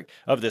of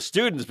the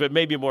students, but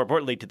maybe more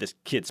importantly to the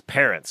kids'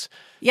 parents.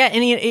 Yeah,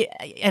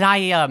 and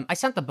I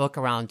sent the book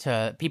around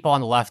to people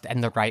on the left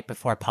and the right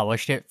before I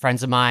published it.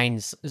 Friends of mine,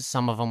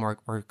 some of them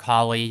were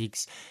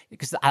colleagues,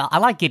 because I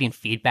like getting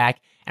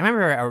feedback. I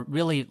remember a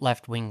really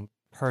left-wing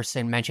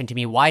person mentioned to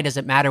me, why does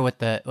it matter what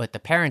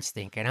the parents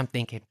think? And I'm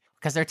thinking,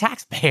 because they're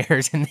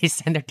taxpayers and they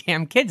send their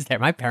damn kids there.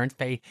 My parents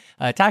pay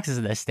taxes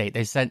in this state.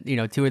 They sent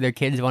two of their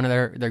kids, one of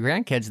their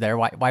grandkids there.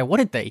 Why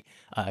wouldn't they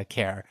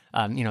care?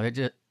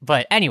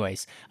 But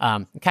anyways,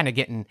 kind of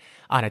getting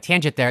on a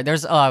tangent there.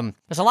 There's a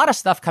lot of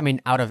stuff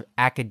coming out of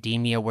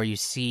academia where you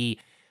see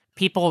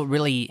people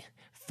really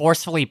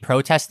forcefully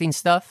protesting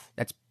stuff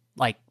that's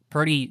like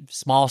pretty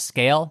small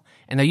scale,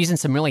 and they're using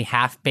some really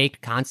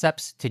half-baked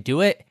concepts to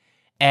do it.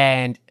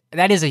 And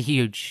that is a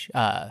huge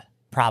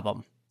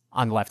problem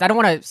on the left. I don't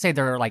want to say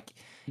they're like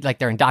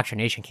they're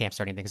indoctrination camps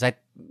or anything, because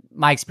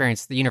my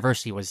experience, the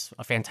university was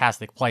a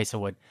fantastic place.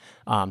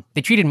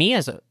 They treated me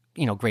as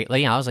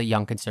greatly. I was a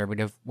young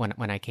conservative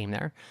when I came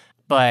there,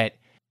 but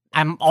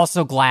I'm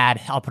also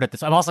glad, I'll put it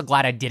this way, I'm also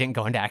glad I didn't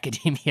go into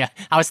academia.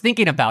 I was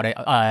thinking about it.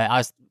 I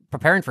was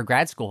preparing for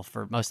grad school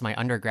for most of my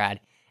undergrad,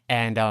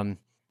 and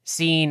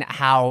seeing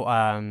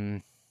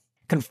how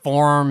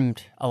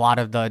conformed a lot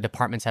of the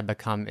departments have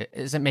become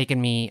isn't making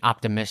me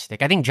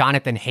optimistic. I think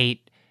Jonathan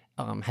Haidt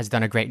has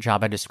done a great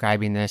job at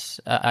describing this.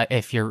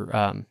 If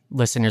your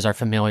listeners are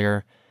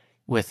familiar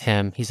with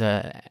him, he's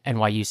a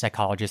NYU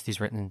psychologist. He's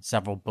written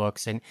several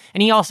books, and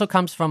he also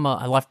comes from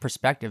a left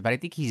perspective, but I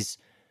think he's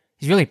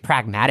really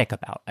pragmatic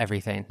about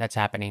everything that's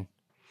happening.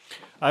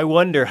 I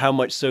wonder how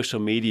much social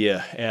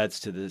media adds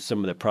to some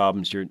of the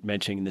problems you're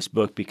mentioning in this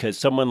book, because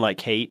someone like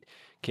Haidt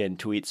can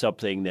tweet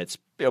something that's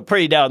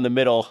pretty down the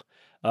middle,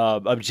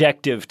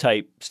 objective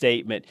type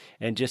statement,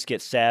 and just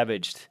get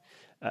savaged.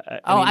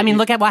 I mean,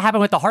 look at what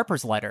happened with the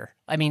Harper's letter.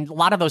 I mean, a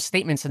lot of those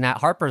statements in that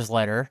Harper's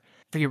letter,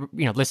 for your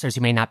listeners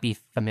who may not be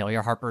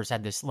familiar, Harper's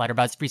had this letter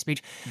about free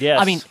speech.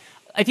 Yes. I mean,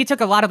 if you took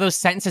a lot of those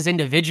sentences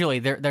individually,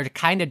 they're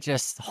kind of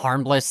just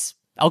harmless.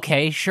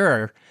 Okay,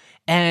 sure.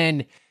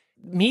 And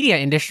media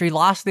industry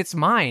lost its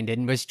mind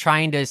and was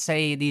trying to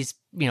say these,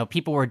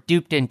 people were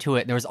duped into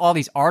it. There was all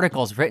these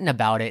articles written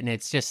about it, and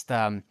it's just,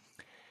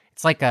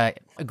 it's like a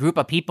group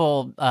of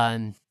people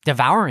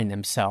devouring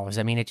themselves.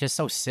 I mean, it's just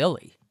so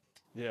silly.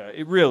 Yeah,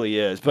 it really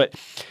is. But,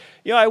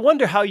 I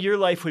wonder how your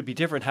life would be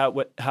different,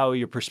 how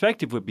your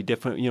perspective would be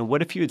different.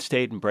 What if you had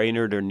stayed in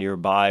Brainerd or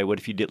nearby? What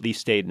if you'd at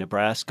least stayed in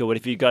Nebraska? What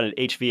if you got an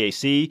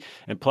HVAC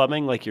and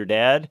plumbing like your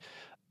dad?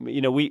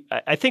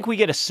 I think we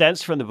get a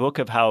sense from the book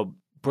of how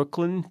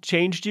Brooklyn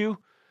changed you.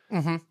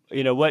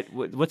 You know,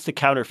 what's the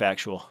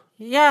counterfactual?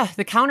 Yeah,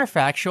 the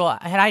counterfactual.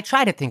 And I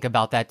try to think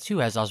about that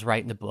too as I was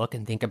writing the book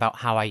and think about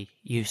how I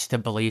used to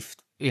believe,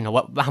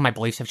 how my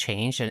beliefs have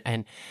changed.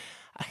 And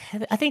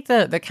I think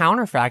the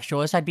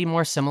counterfactual is I'd be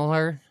more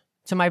similar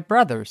to my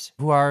brothers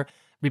who are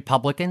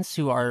Republicans,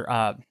 who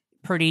are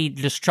pretty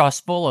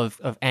distrustful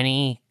of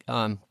any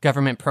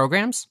government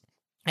programs,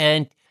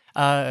 and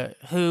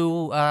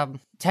who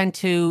tend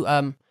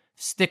to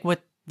stick with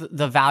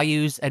the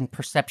values and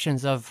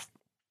perceptions of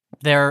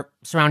their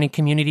surrounding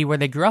community where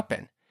they grew up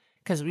in.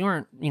 Because we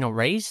weren't,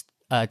 raised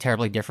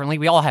terribly differently.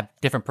 We all have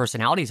different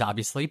personalities,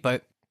 obviously,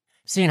 but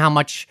seeing how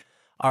much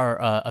our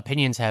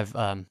opinions have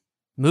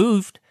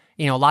moved,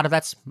 a lot of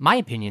that's my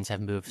opinions have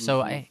moved. Mm-hmm.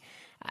 So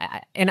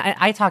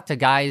I talk to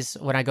guys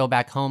when I go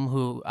back home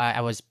who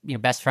I was,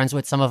 best friends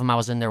with. Some of them I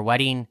was in their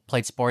wedding,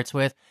 played sports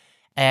with,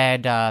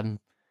 and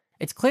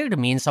it's clear to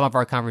me in some of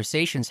our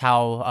conversations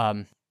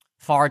how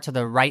far to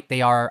the right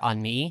they are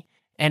on me.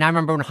 And I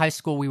remember in high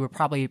school we were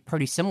probably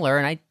pretty similar,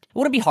 and it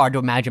wouldn't be hard to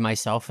imagine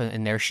myself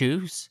in their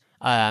shoes.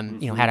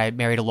 Had I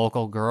married a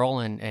local girl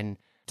and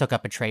took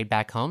up a trade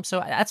back home. So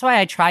that's why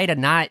I try to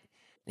not,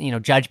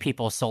 judge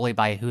people solely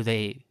by who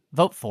they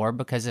vote for,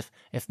 because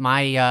if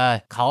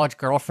my college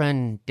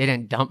girlfriend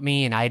didn't dump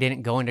me and I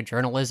didn't go into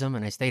journalism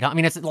and I stayed home,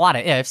 it's a lot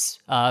of ifs.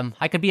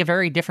 I could be a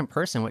very different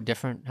person with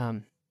different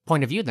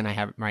point of view than I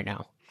have right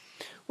now.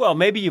 Well,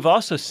 maybe you've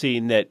also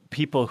seen that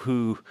people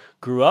who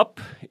grew up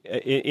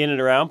in and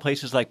around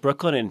places like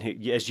Brooklyn,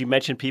 and as you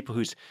mentioned, people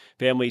whose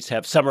families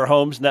have summer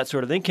homes and that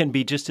sort of thing, can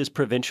be just as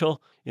provincial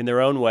in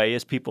their own way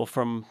as people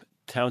from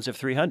towns of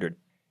 300.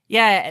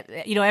 Yeah,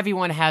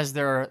 everyone has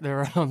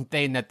their own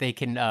thing that they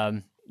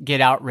can get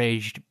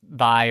outraged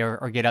by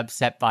or get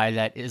upset by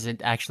that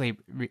isn't actually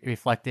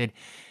reflected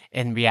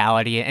in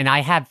reality. And I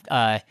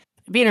have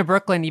being in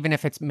Brooklyn, even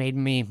if it's made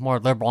me more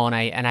liberal, and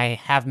I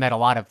have met a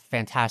lot of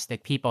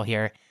fantastic people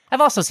here,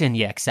 I've also seen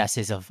the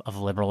excesses of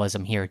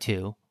liberalism here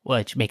too,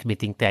 which makes me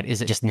think that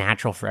is it just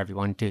natural for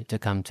everyone to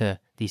come to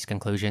these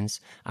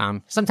conclusions.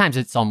 Sometimes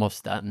it's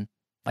almost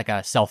like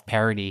a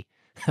self-parody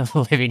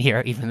living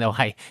here, even though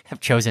I have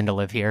chosen to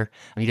live here.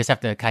 You just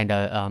have to kind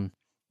of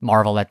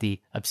marvel at the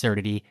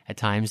absurdity at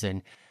times.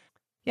 And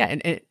yeah,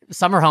 and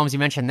summer homes, you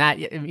mentioned that,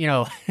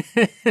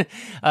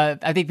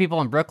 I think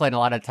people in Brooklyn, a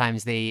lot of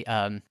times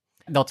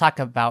they'll talk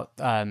about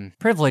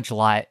privilege a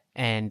lot,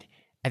 and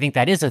I think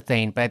that is a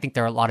thing, but I think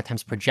they're a lot of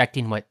times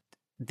projecting what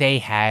they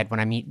had. When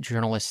I meet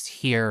journalists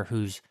here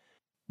whose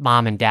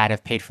mom and dad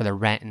have paid for their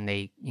rent and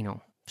they,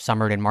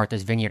 summered in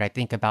Martha's Vineyard, I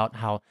think about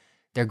how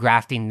they're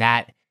grafting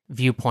that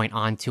viewpoint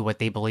onto what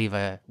they believe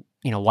a,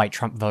 white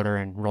Trump voter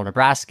in rural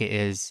Nebraska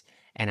is.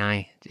 And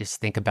I just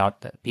think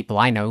about the people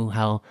I know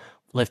how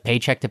live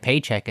paycheck to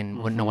paycheck and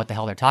wouldn't know what the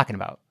hell they're talking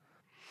about.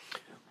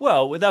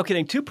 Well, without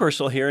getting too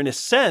personal here, in a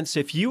sense,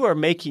 if you are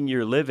making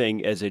your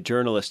living as a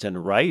journalist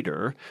and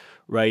writer,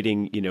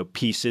 writing,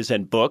 pieces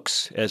and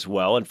books as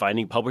well, and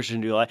finding publishers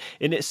in your life,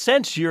 in a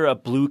sense, you're a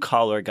blue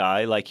collar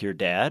guy like your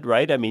dad,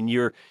 right? I mean,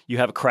 you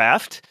have a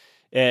craft,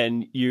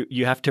 and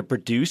you have to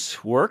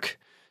produce work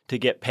to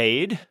get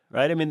paid,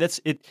 right? I mean, that's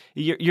it.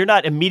 You're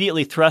not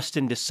immediately thrust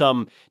into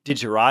some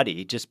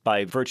digerati just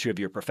by virtue of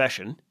your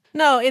profession.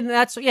 No, and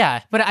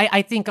but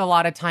I think a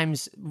lot of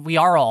times we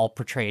are all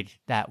portrayed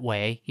that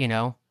way,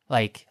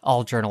 like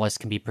all journalists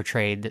can be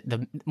portrayed.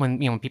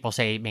 When people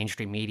say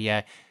mainstream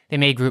media, they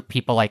may group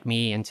people like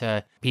me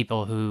into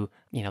people who,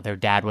 their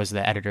dad was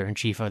the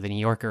editor-in-chief of the New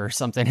Yorker or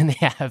something, and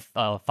they have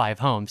 5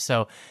 homes.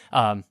 So,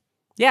 I'm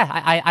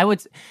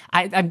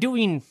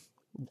doing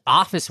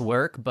office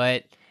work,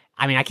 but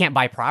I mean, I can't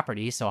buy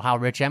property, so how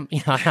rich am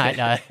I'm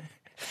not.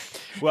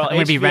 Well, I'm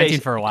going to be renting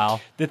for a while.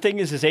 The thing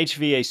is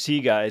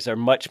HVAC guys are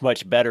much,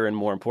 much better and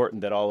more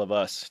important than all of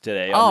us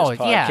today on this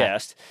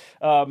podcast.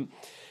 Yeah.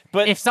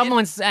 But if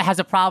someone has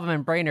a problem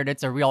in Brainerd,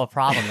 it's a real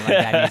problem that my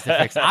dad needs to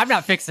fix. I'm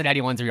not fixing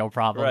anyone's real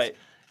problems. Right.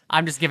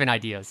 I'm just giving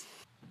ideas.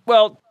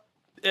 Well,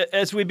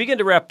 as we begin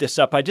to wrap this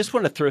up, I just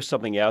want to throw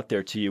something out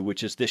there to you,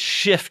 which is this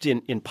shift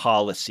in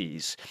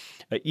policies.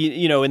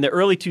 In the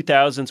early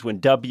 2000s, when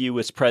W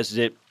was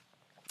president,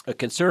 a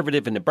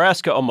conservative in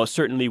Nebraska almost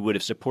certainly would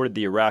have supported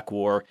the Iraq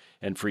War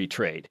and free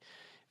trade.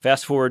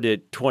 Fast forward to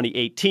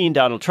 2018,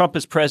 Donald Trump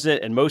is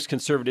president, and most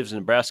conservatives in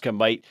Nebraska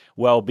might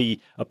well be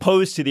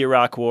opposed to the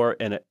Iraq War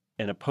and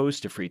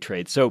opposed to free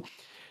trade. So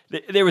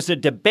there was a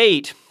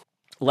debate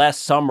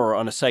last summer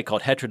on a site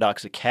called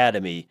Heterodox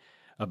Academy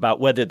about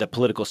whether the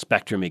political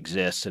spectrum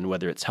exists and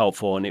whether it's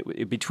helpful. And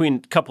between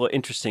a couple of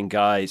interesting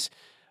guys,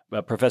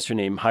 a professor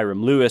named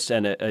Hiram Lewis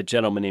and a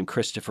gentleman named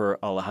Christopher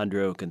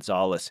Alejandro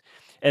Gonzalez.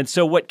 And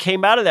so what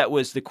came out of that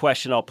was the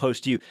question I'll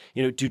pose to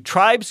you. Do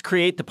tribes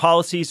create the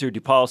policies, or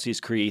do policies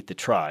create the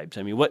tribes?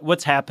 I mean,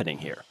 what's happening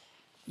here?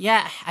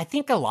 Yeah, I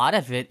think a lot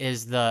of it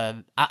is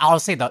I'll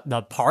say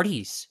the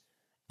parties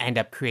end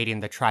up creating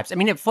the tribes. I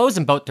mean, it flows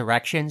in both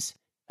directions.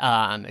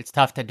 It's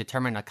tough to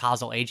determine a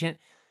causal agent,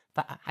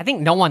 but I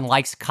think no one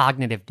likes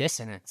cognitive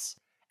dissonance.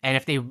 And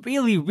if they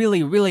really,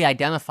 really, really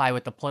identify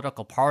with the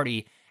political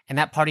party, and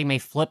that party may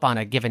flip on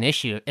a given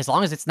issue, as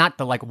long as it's not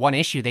the one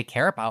issue they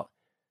care about,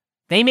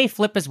 they may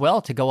flip as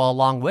well to go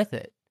along with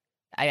it.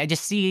 I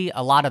just see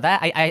a lot of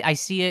that. I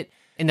see it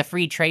in the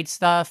free trade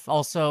stuff.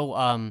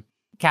 Also,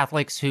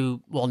 Catholics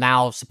who will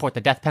now support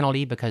the death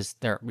penalty because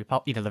they're,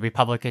 the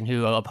Republican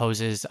who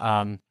opposes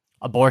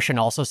abortion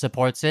also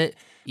supports it.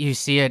 You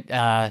see it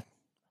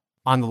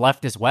on the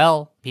left as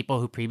well.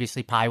 People who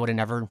previously probably would have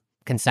never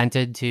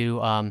consented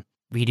to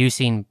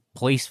reducing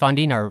police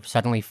funding are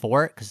suddenly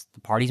for it because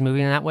the party's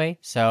moving in that way.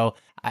 So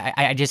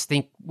I just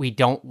think we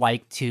don't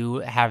like to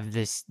have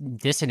this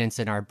dissonance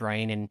in our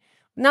brain, and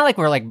not like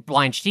we're like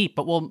blind sheep,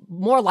 but we're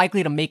more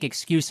likely to make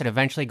excuse and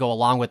eventually go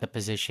along with the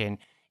position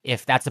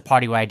if that's the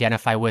party we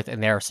identify with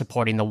and they're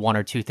supporting the one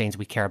or two things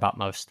we care about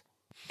most.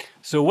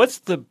 So what's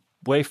the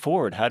way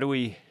forward? How do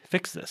we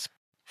fix this?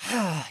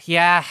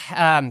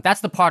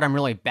 That's the part I'm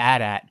really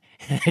bad at.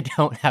 I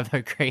don't have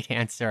a great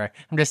answer.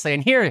 I'm just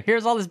saying,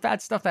 here's all this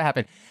bad stuff that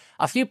happened.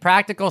 A few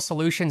practical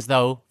solutions,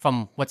 though,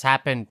 from what's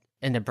happened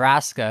in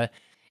Nebraska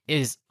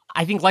is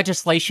I think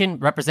legislation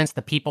represents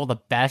the people the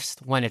best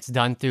when it's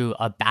done through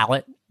a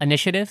ballot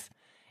initiative.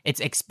 It's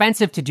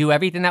expensive to do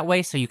everything that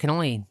way, so you can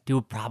only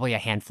do probably a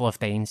handful of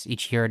things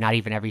each year. Not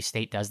even every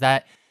state does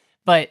that.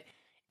 But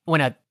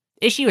when an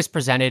issue is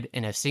presented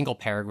in a single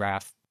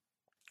paragraph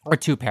or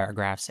two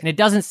paragraphs, and it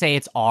doesn't say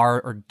it's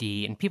R or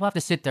D, and people have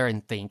to sit there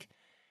and think,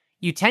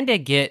 you tend to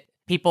get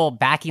people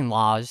backing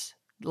laws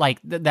like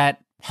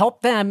that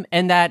help them,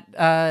 and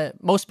that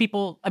most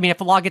people, I mean, if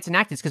a law gets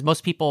enacted, it's because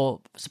most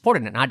people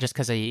supported it, not just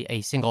because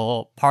a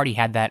single party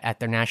had that at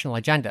their national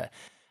agenda.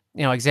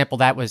 Example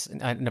that was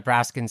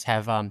Nebraskans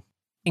have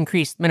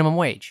increased minimum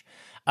wage.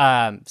 We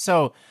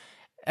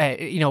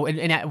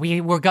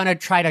were going to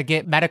try to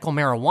get medical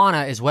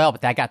marijuana as well,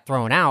 but that got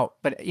thrown out.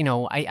 But,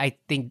 I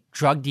think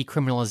drug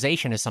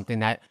decriminalization is something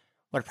that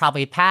would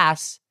probably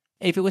pass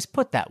if it was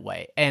put that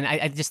way. And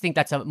I just think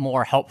that's a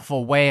more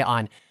helpful way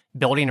on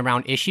building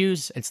around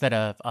issues instead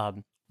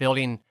of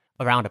building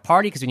around a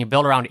party. Because when you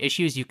build around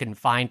issues, you can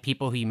find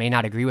people who you may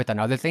not agree with on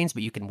other things,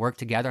 but you can work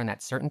together on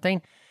that certain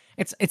thing.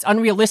 It's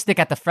unrealistic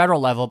at the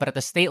federal level, but at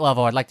the state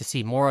level, I'd like to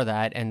see more of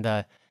that. And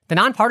the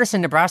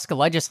nonpartisan Nebraska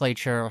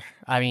legislature,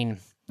 I mean,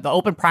 the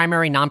open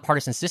primary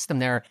nonpartisan system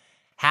there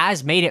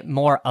has made it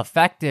more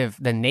effective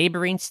than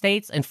neighboring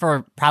states. And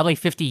for probably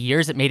 50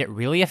 years, it made it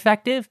really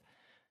effective.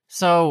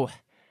 So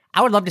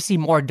I would love to see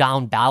more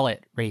down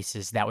ballot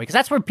races that way, because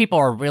that's where people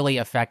are really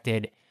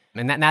affected.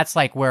 And that's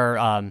like where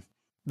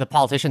the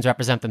politicians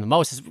represent them the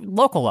most is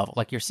local level,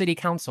 like your city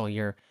council,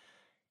 your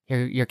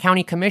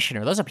county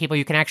commissioner. Those are people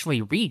you can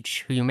actually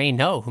reach, who you may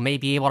know, who may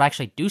be able to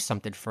actually do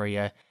something for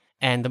you.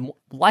 And the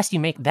less you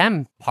make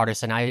them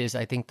partisanized,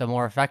 I think the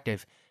more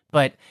effective.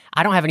 But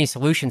I don't have any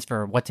solutions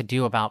for what to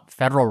do about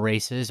federal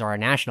races or our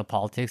national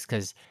politics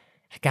because,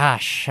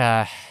 gosh,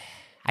 I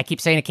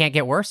keep saying it can't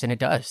get worse, and it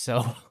does.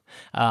 So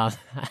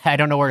I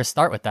don't know where to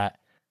start with that.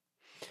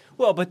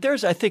 Well, but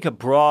there's, I think, a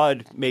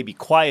broad, maybe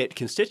quiet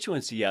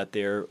constituency out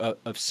there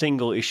of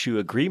single-issue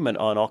agreement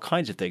on all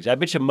kinds of things. I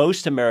bet you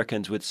most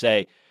Americans would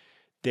say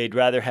they'd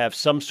rather have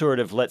some sort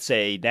of, let's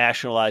say,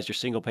 nationalized or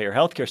single-payer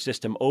healthcare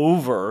system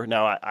over.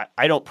 Now,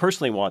 I don't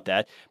personally want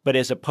that, but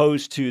as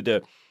opposed to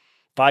the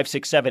 5,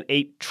 6, 7,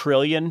 8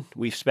 trillion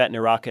we've spent in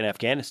Iraq and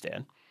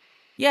Afghanistan.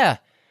 Yeah.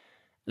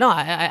 No,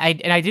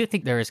 I do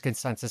think there is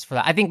consensus for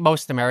that. I think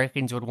most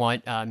Americans would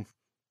want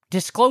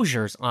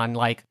disclosures on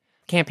like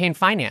campaign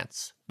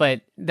finance,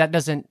 but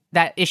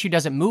that issue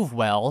doesn't move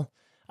well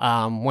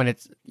when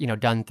it's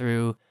done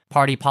through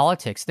party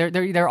politics.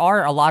 There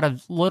are a lot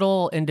of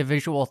little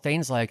individual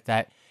things like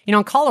that.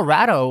 In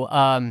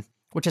Colorado,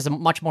 which is a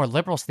much more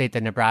liberal state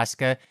than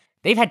Nebraska,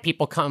 they've had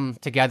people come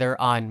together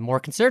on more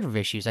conservative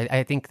issues.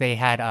 I think they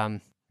had a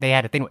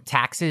thing with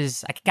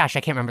taxes. I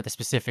can't remember the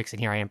specifics, and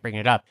here I am bringing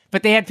it up.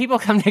 But they had people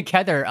come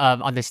together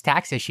on this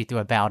tax issue through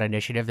a ballot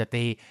initiative that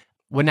they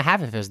wouldn't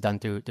have if it was done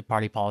through the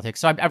party politics.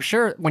 So I'm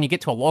sure when you get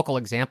to a local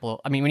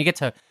example, when you get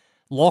to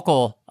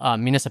local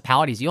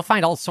municipalities, you'll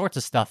find all sorts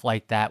of stuff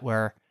like that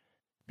where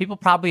people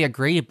probably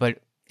agree, but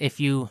if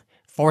you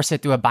force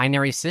it through a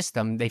binary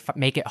system, they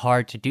make it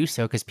hard to do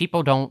so because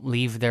people don't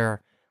leave the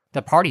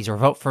parties or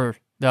vote for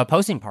the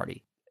opposing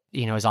party,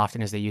 as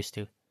often as they used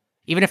to.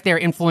 Even if they're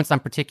influenced on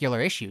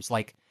particular issues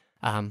like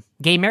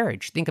gay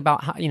marriage. Think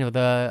about how,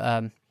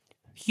 the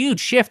huge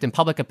shift in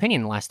public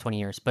opinion in the last 20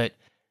 years, but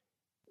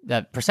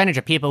the percentage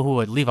of people who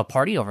would leave a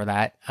party over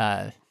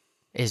that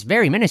is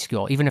very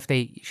minuscule, even if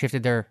they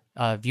shifted their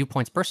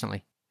viewpoints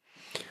personally.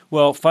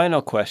 Well,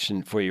 final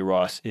question for you,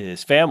 Ross,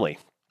 is family.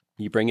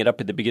 You bring it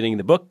up at the beginning of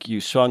the book. You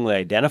strongly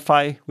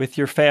identify with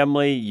your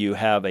family. You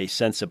have a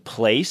sense of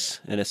place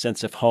and a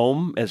sense of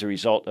home as a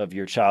result of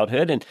your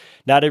childhood. And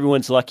not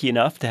everyone's lucky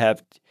enough to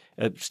have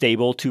a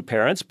stable two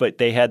parents, but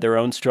they had their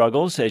own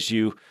struggles, as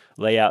you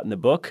lay out in the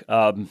book.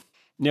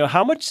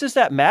 How much does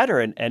that matter?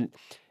 And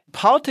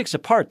politics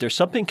apart, there's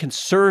something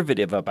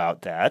conservative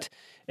about that.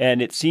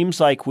 And it seems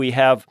like we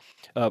have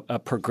a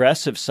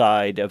progressive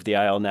side of the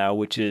aisle now,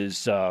 which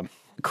is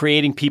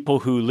creating people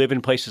who live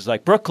in places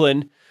like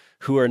Brooklyn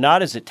who are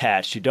not as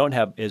attached, who don't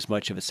have as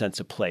much of a sense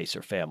of place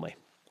or family.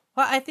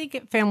 Well, I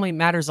think family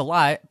matters a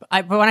lot.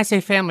 But when I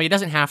say family, it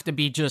doesn't have to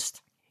be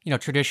just,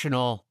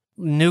 traditional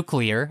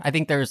nuclear. I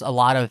think there's a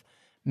lot of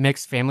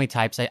mixed family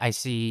types. I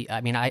see.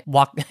 I mean, I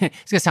walk.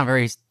 It's gonna sound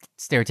very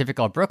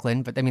stereotypical of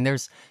Brooklyn, but I mean,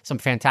 there's some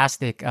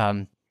fantastic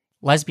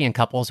lesbian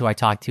couples who I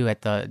talk to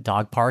at the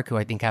dog park who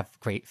I think have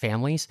great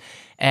families,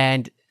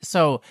 and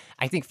so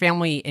I think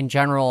family in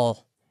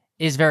general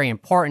is very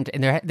important.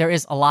 And there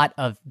is a lot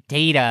of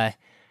data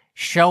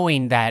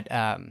showing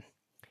that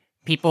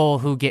people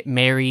who get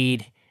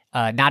married,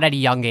 not at a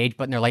young age,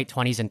 but in their late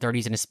 20s and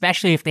 30s, and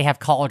especially if they have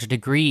college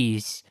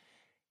degrees,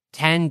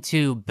 tend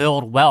to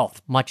build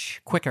wealth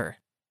much quicker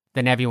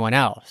than everyone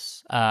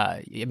else.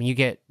 I mean, you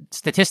get,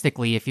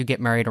 statistically, if you get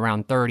married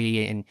around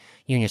 30 and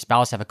you and your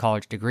spouse have a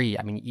college degree,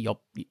 I mean,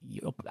 you'll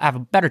have a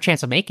better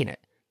chance of making it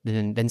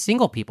than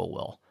single people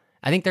will.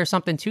 I think there's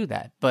something to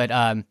that. But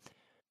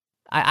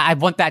I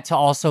want that to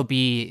also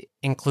be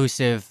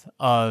inclusive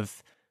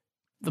of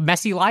the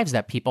messy lives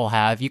that people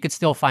have. You could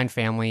still find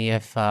family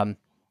if, you're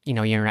in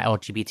an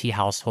LGBT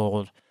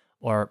household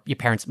or your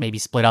parents maybe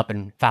split up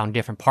and found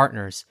different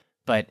partners.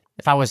 But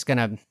if I was going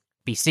to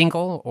be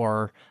single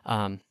or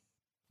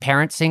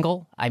parent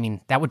single, I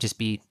mean, that would just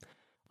be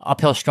an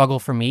uphill struggle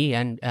for me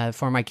and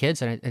for my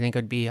kids. And I think it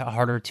would be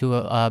harder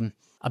to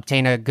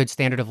obtain a good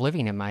standard of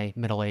living in my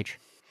middle age.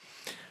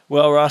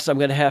 Well, Ross, I'm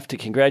going to have to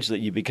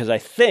congratulate you because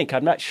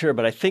I'm not sure,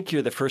 but I think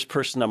you're the first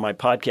person on my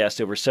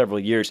podcast over several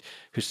years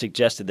who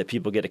suggested that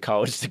people get a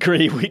college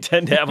degree. We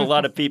tend to have a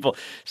lot of people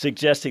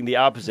suggesting the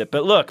opposite.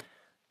 But look,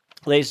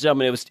 ladies and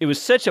gentlemen, it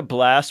was such a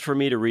blast for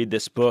me to read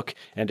this book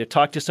and to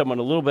talk to someone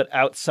a little bit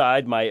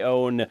outside my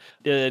own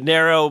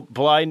narrow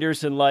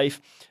blinders in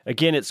life.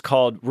 Again, it's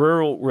called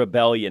Rural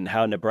Rebellion,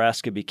 How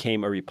Nebraska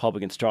Became a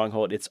Republican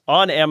Stronghold. It's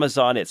on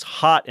Amazon. It's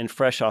hot and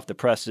fresh off the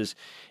presses.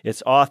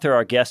 Its author,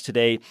 our guest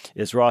today,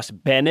 is Ross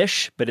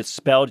Benes, but it's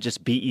spelled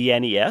just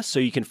Benes. So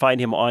you can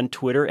find him on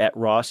Twitter at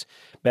Ross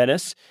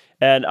Benes.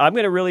 And I'm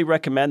going to really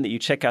recommend that you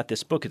check out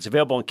this book. It's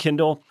available in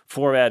Kindle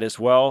format as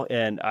well.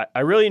 And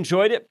I really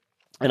enjoyed it.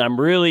 And I'm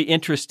really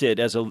interested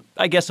as a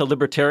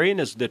libertarian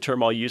is the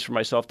term I'll use for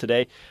myself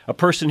today, a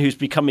person who's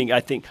becoming,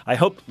 I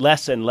hope,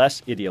 less and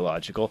less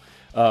ideological,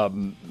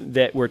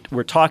 that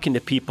we're talking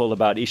to people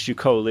about issue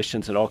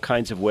coalitions and all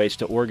kinds of ways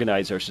to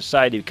organize our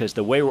society because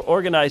the way we're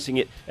organizing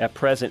it at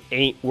present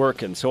ain't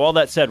working. So all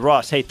that said,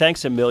 Ross, hey,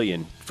 thanks a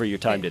million for your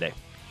time today.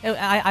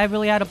 I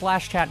really had a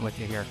blast chatting with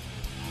you here.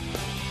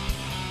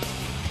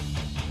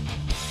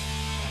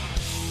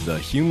 The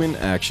Human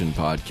Action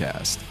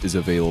Podcast is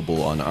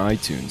available on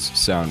iTunes,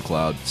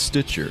 SoundCloud,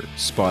 Stitcher,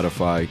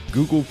 Spotify,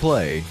 Google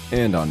Play,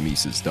 and on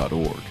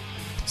Mises.org.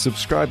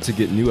 Subscribe to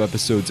get new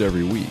episodes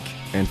every week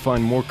and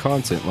find more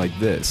content like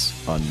this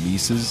on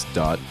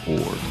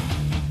Mises.org.